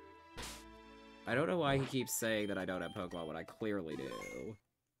 I don't know why he keeps saying that I don't have Pokemon when I clearly do.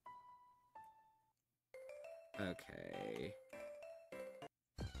 Okay.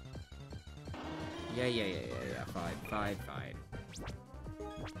 Yeah. Fine.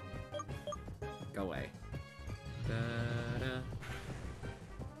 Go away. Da-da.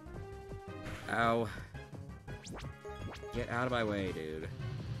 Ow. Get out of my way, dude.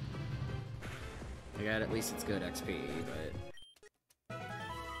 Again, at least it's good XP, but...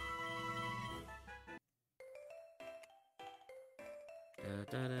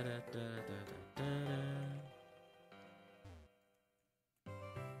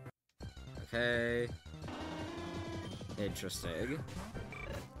 Okay. Interesting.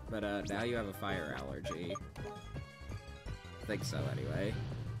 But, now you have a fire allergy. I think so, anyway.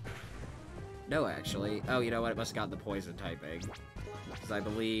 No, actually. Oh, you know what? It must have gotten the poison typing. Because I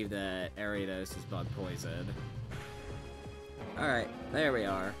believe that Ariados is bug poison. Alright, there we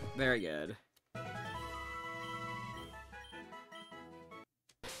are. Very good.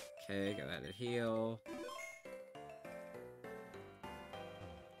 Okay, go ahead and heal.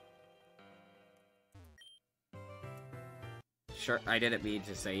 Sure, I didn't mean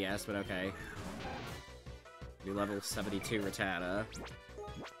to say yes, but okay. New level 72 Rattata.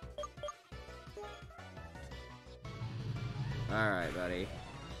 Alright, buddy.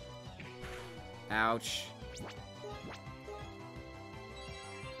 Ouch.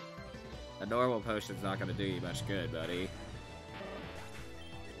 A normal potion's not gonna do you much good, buddy.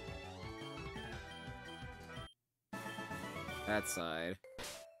 That side.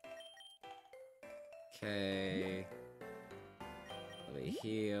 Okay. Let me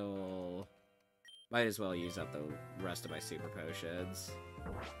heal. Might as well use up the rest of my super potions.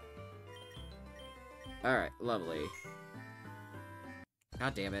 Alright, lovely.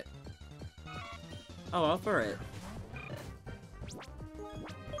 God damn it. Oh, I'll for it.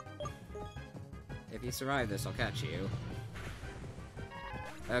 If you survive this, I'll catch you.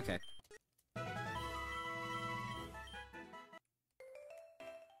 Okay.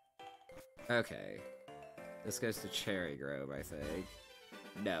 Okay. This goes to Cherry Grove, I think.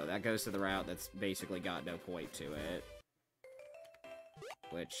 No, that goes to the route that's basically got no point to it.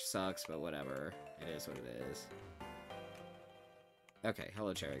 Which sucks, but whatever. It is what it is. Okay,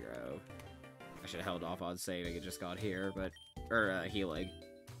 hello Cherry Grove. I should have held off on saving and just got here, but... healing.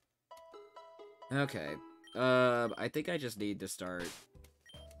 Okay. I think I just need to start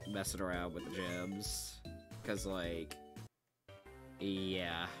messing around with the gems. Because, like...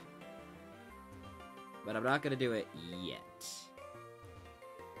 Yeah. But I'm not gonna do it yet.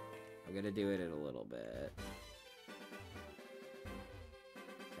 I'm gonna do it in a little bit.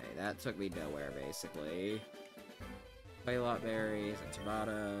 Okay, that took me nowhere, basically. Paylot berries, a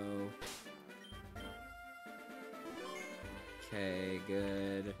tomato. Okay,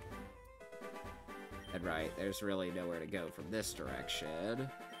 good. And right, there's really nowhere to go from this direction.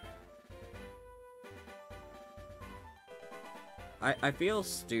 I feel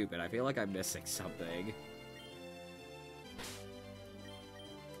stupid. I feel like I'm missing something.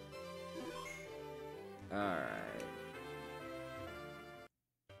 Alright.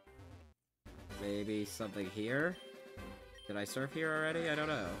 Maybe something here? Did I surf here already? I don't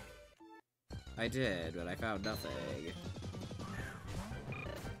know. I did, but I found nothing.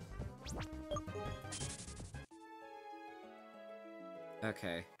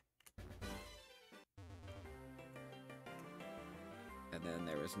 Okay. And then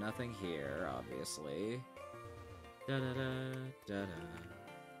there was nothing here, obviously. Da-da-da, da-da.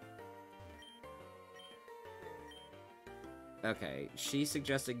 Okay, she's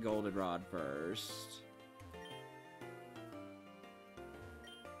suggesting Goldenrod first.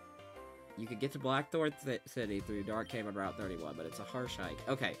 You could get to Blackthorn City through Dark Cave on Route 31, but it's a harsh hike.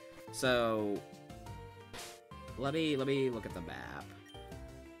 Okay, so... Let me look at the map.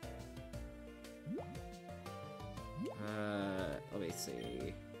 Let me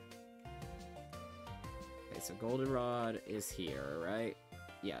see. Okay, so Goldenrod is here, right?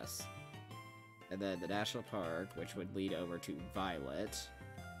 Yes. And then the National Park, which would lead over to Violet.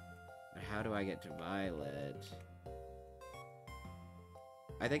 But how do I get to Violet?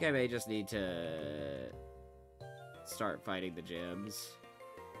 I think I may just need to start fighting the gyms.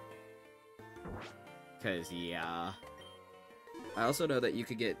 'Cause, yeah. I also know that you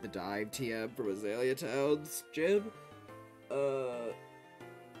could get the Dive TM from Azalea Town's gym.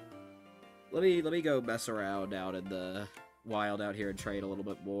 Let me go mess around out in the wild out here and trade a little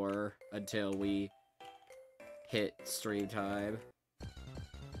bit more until we hit stream time.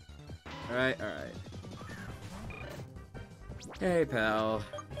 Alright. Hey, pal.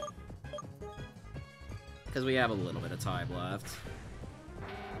 Because we have a little bit of time left.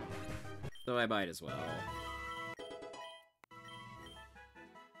 So I might as well.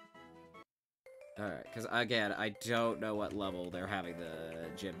 Alright, because again, I don't know what level they're having the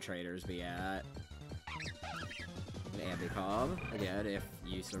gym traders be at. And Ambicom, again, if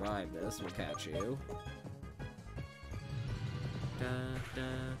you survive this, we'll catch you.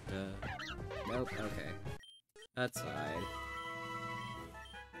 Nope, okay. That's fine.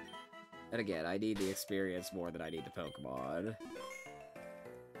 And again, I need the experience more than I need the Pokemon.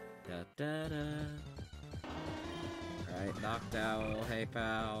 Da da da. Alright, Noctowl, hey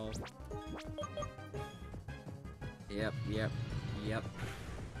pal. Yep. Yeah.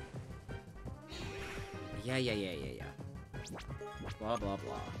 Blah, blah,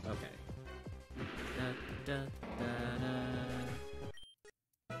 blah. Okay. Da, da, da, da.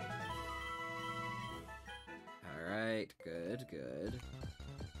 Alright, good.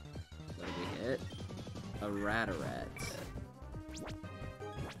 What did we hit? A Rataret.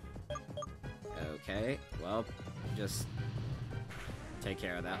 Okay, well, just take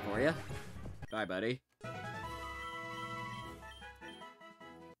care of that for you. Bye, buddy.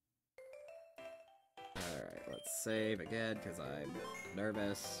 Alright, let's save again, because I'm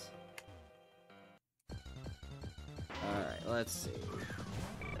nervous. Alright, let's see.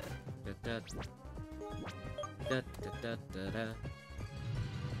 Da, da, da, da, da, da.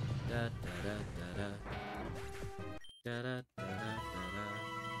 Da, da, da, da, da. Da, da, da,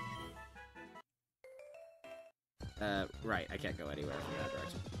 da, da. Right, I can't go anywhere from that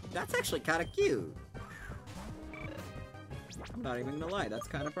direction. That's actually kind of cute! I'm not even gonna lie, that's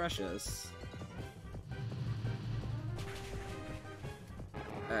kind of precious.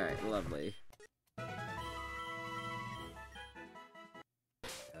 Alright, lovely. Go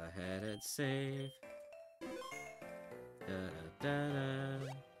ahead and save. Da da da da.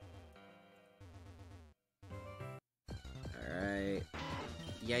 Alright.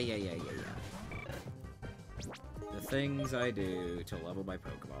 Yeah. The things I do to level my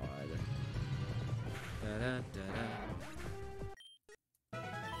Pokemon. Da da da da.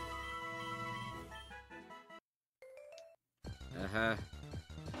 Uh-huh.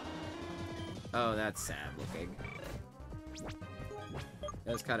 Oh, that's sad looking.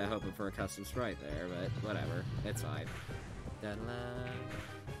 I was kind of hoping for a custom sprite there, but whatever. It's fine. Da-da-da.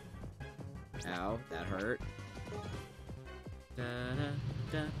 Ow, that hurt.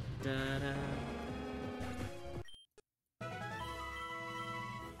 Da-da-da-da-da.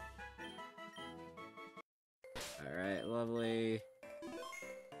 Alright, lovely.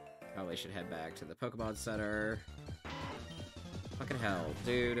 Probably should head back to the Pokemon Center. Fucking hell,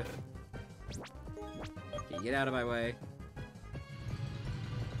 dude. Can you get out of my way?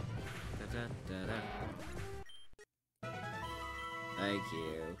 Da-da-da-da. Thank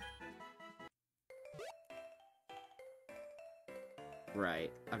you.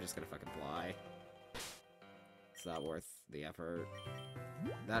 Right, I'm just gonna fucking fly. It's not worth the effort.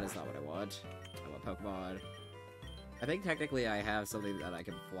 That is not what I want. I want Pokemon. I think technically I have something that I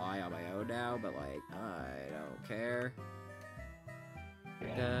can fly on my own now, but like, I don't care.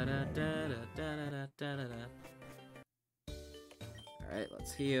 Alright,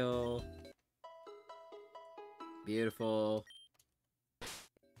 let's heal. Beautiful.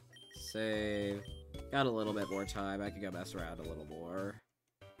 Save. Got a little bit more time. I can go mess around a little more.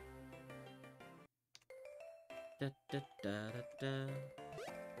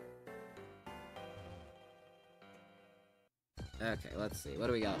 Okay, let's see. What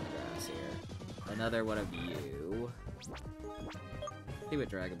do we got in the grass here? Another one of you. See what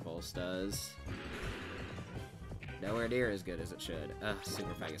Dragon Pulse does. Nowhere near as good as it should. Ugh,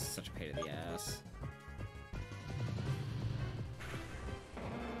 Super Fang is such a pain in the ass.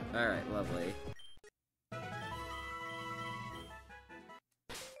 Alright, lovely.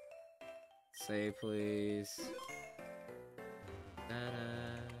 Save, please.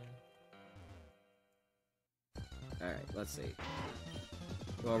 Alright, let's see.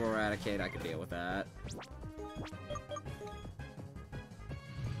 Global Eradicate, I can deal with that.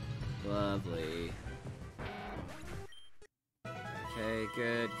 Lovely. Okay,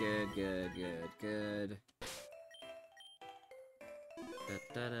 good.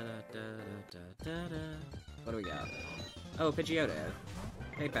 What do we got? Oh, Pidgeotto.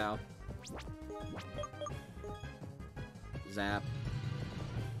 Hey, pal. Zap.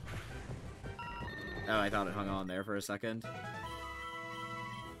 Oh, I thought it hung on there for a second.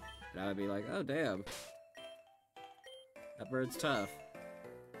 And I would be like, oh, damn. That bird's tough.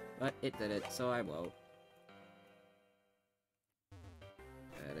 But it did it, so I won't.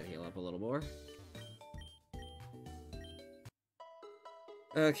 Gotta heal up a little more.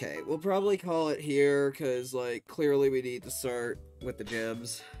 Okay, we'll probably call it here, because, like, clearly we need to start with the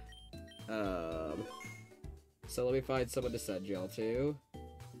gyms. So let me find someone to send y'all to.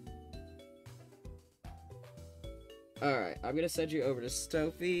 Alright, I'm gonna send you over to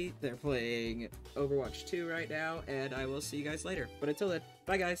Stofy. They're playing Overwatch 2 right now, and I will see you guys later. But until then,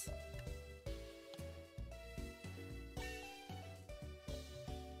 bye guys!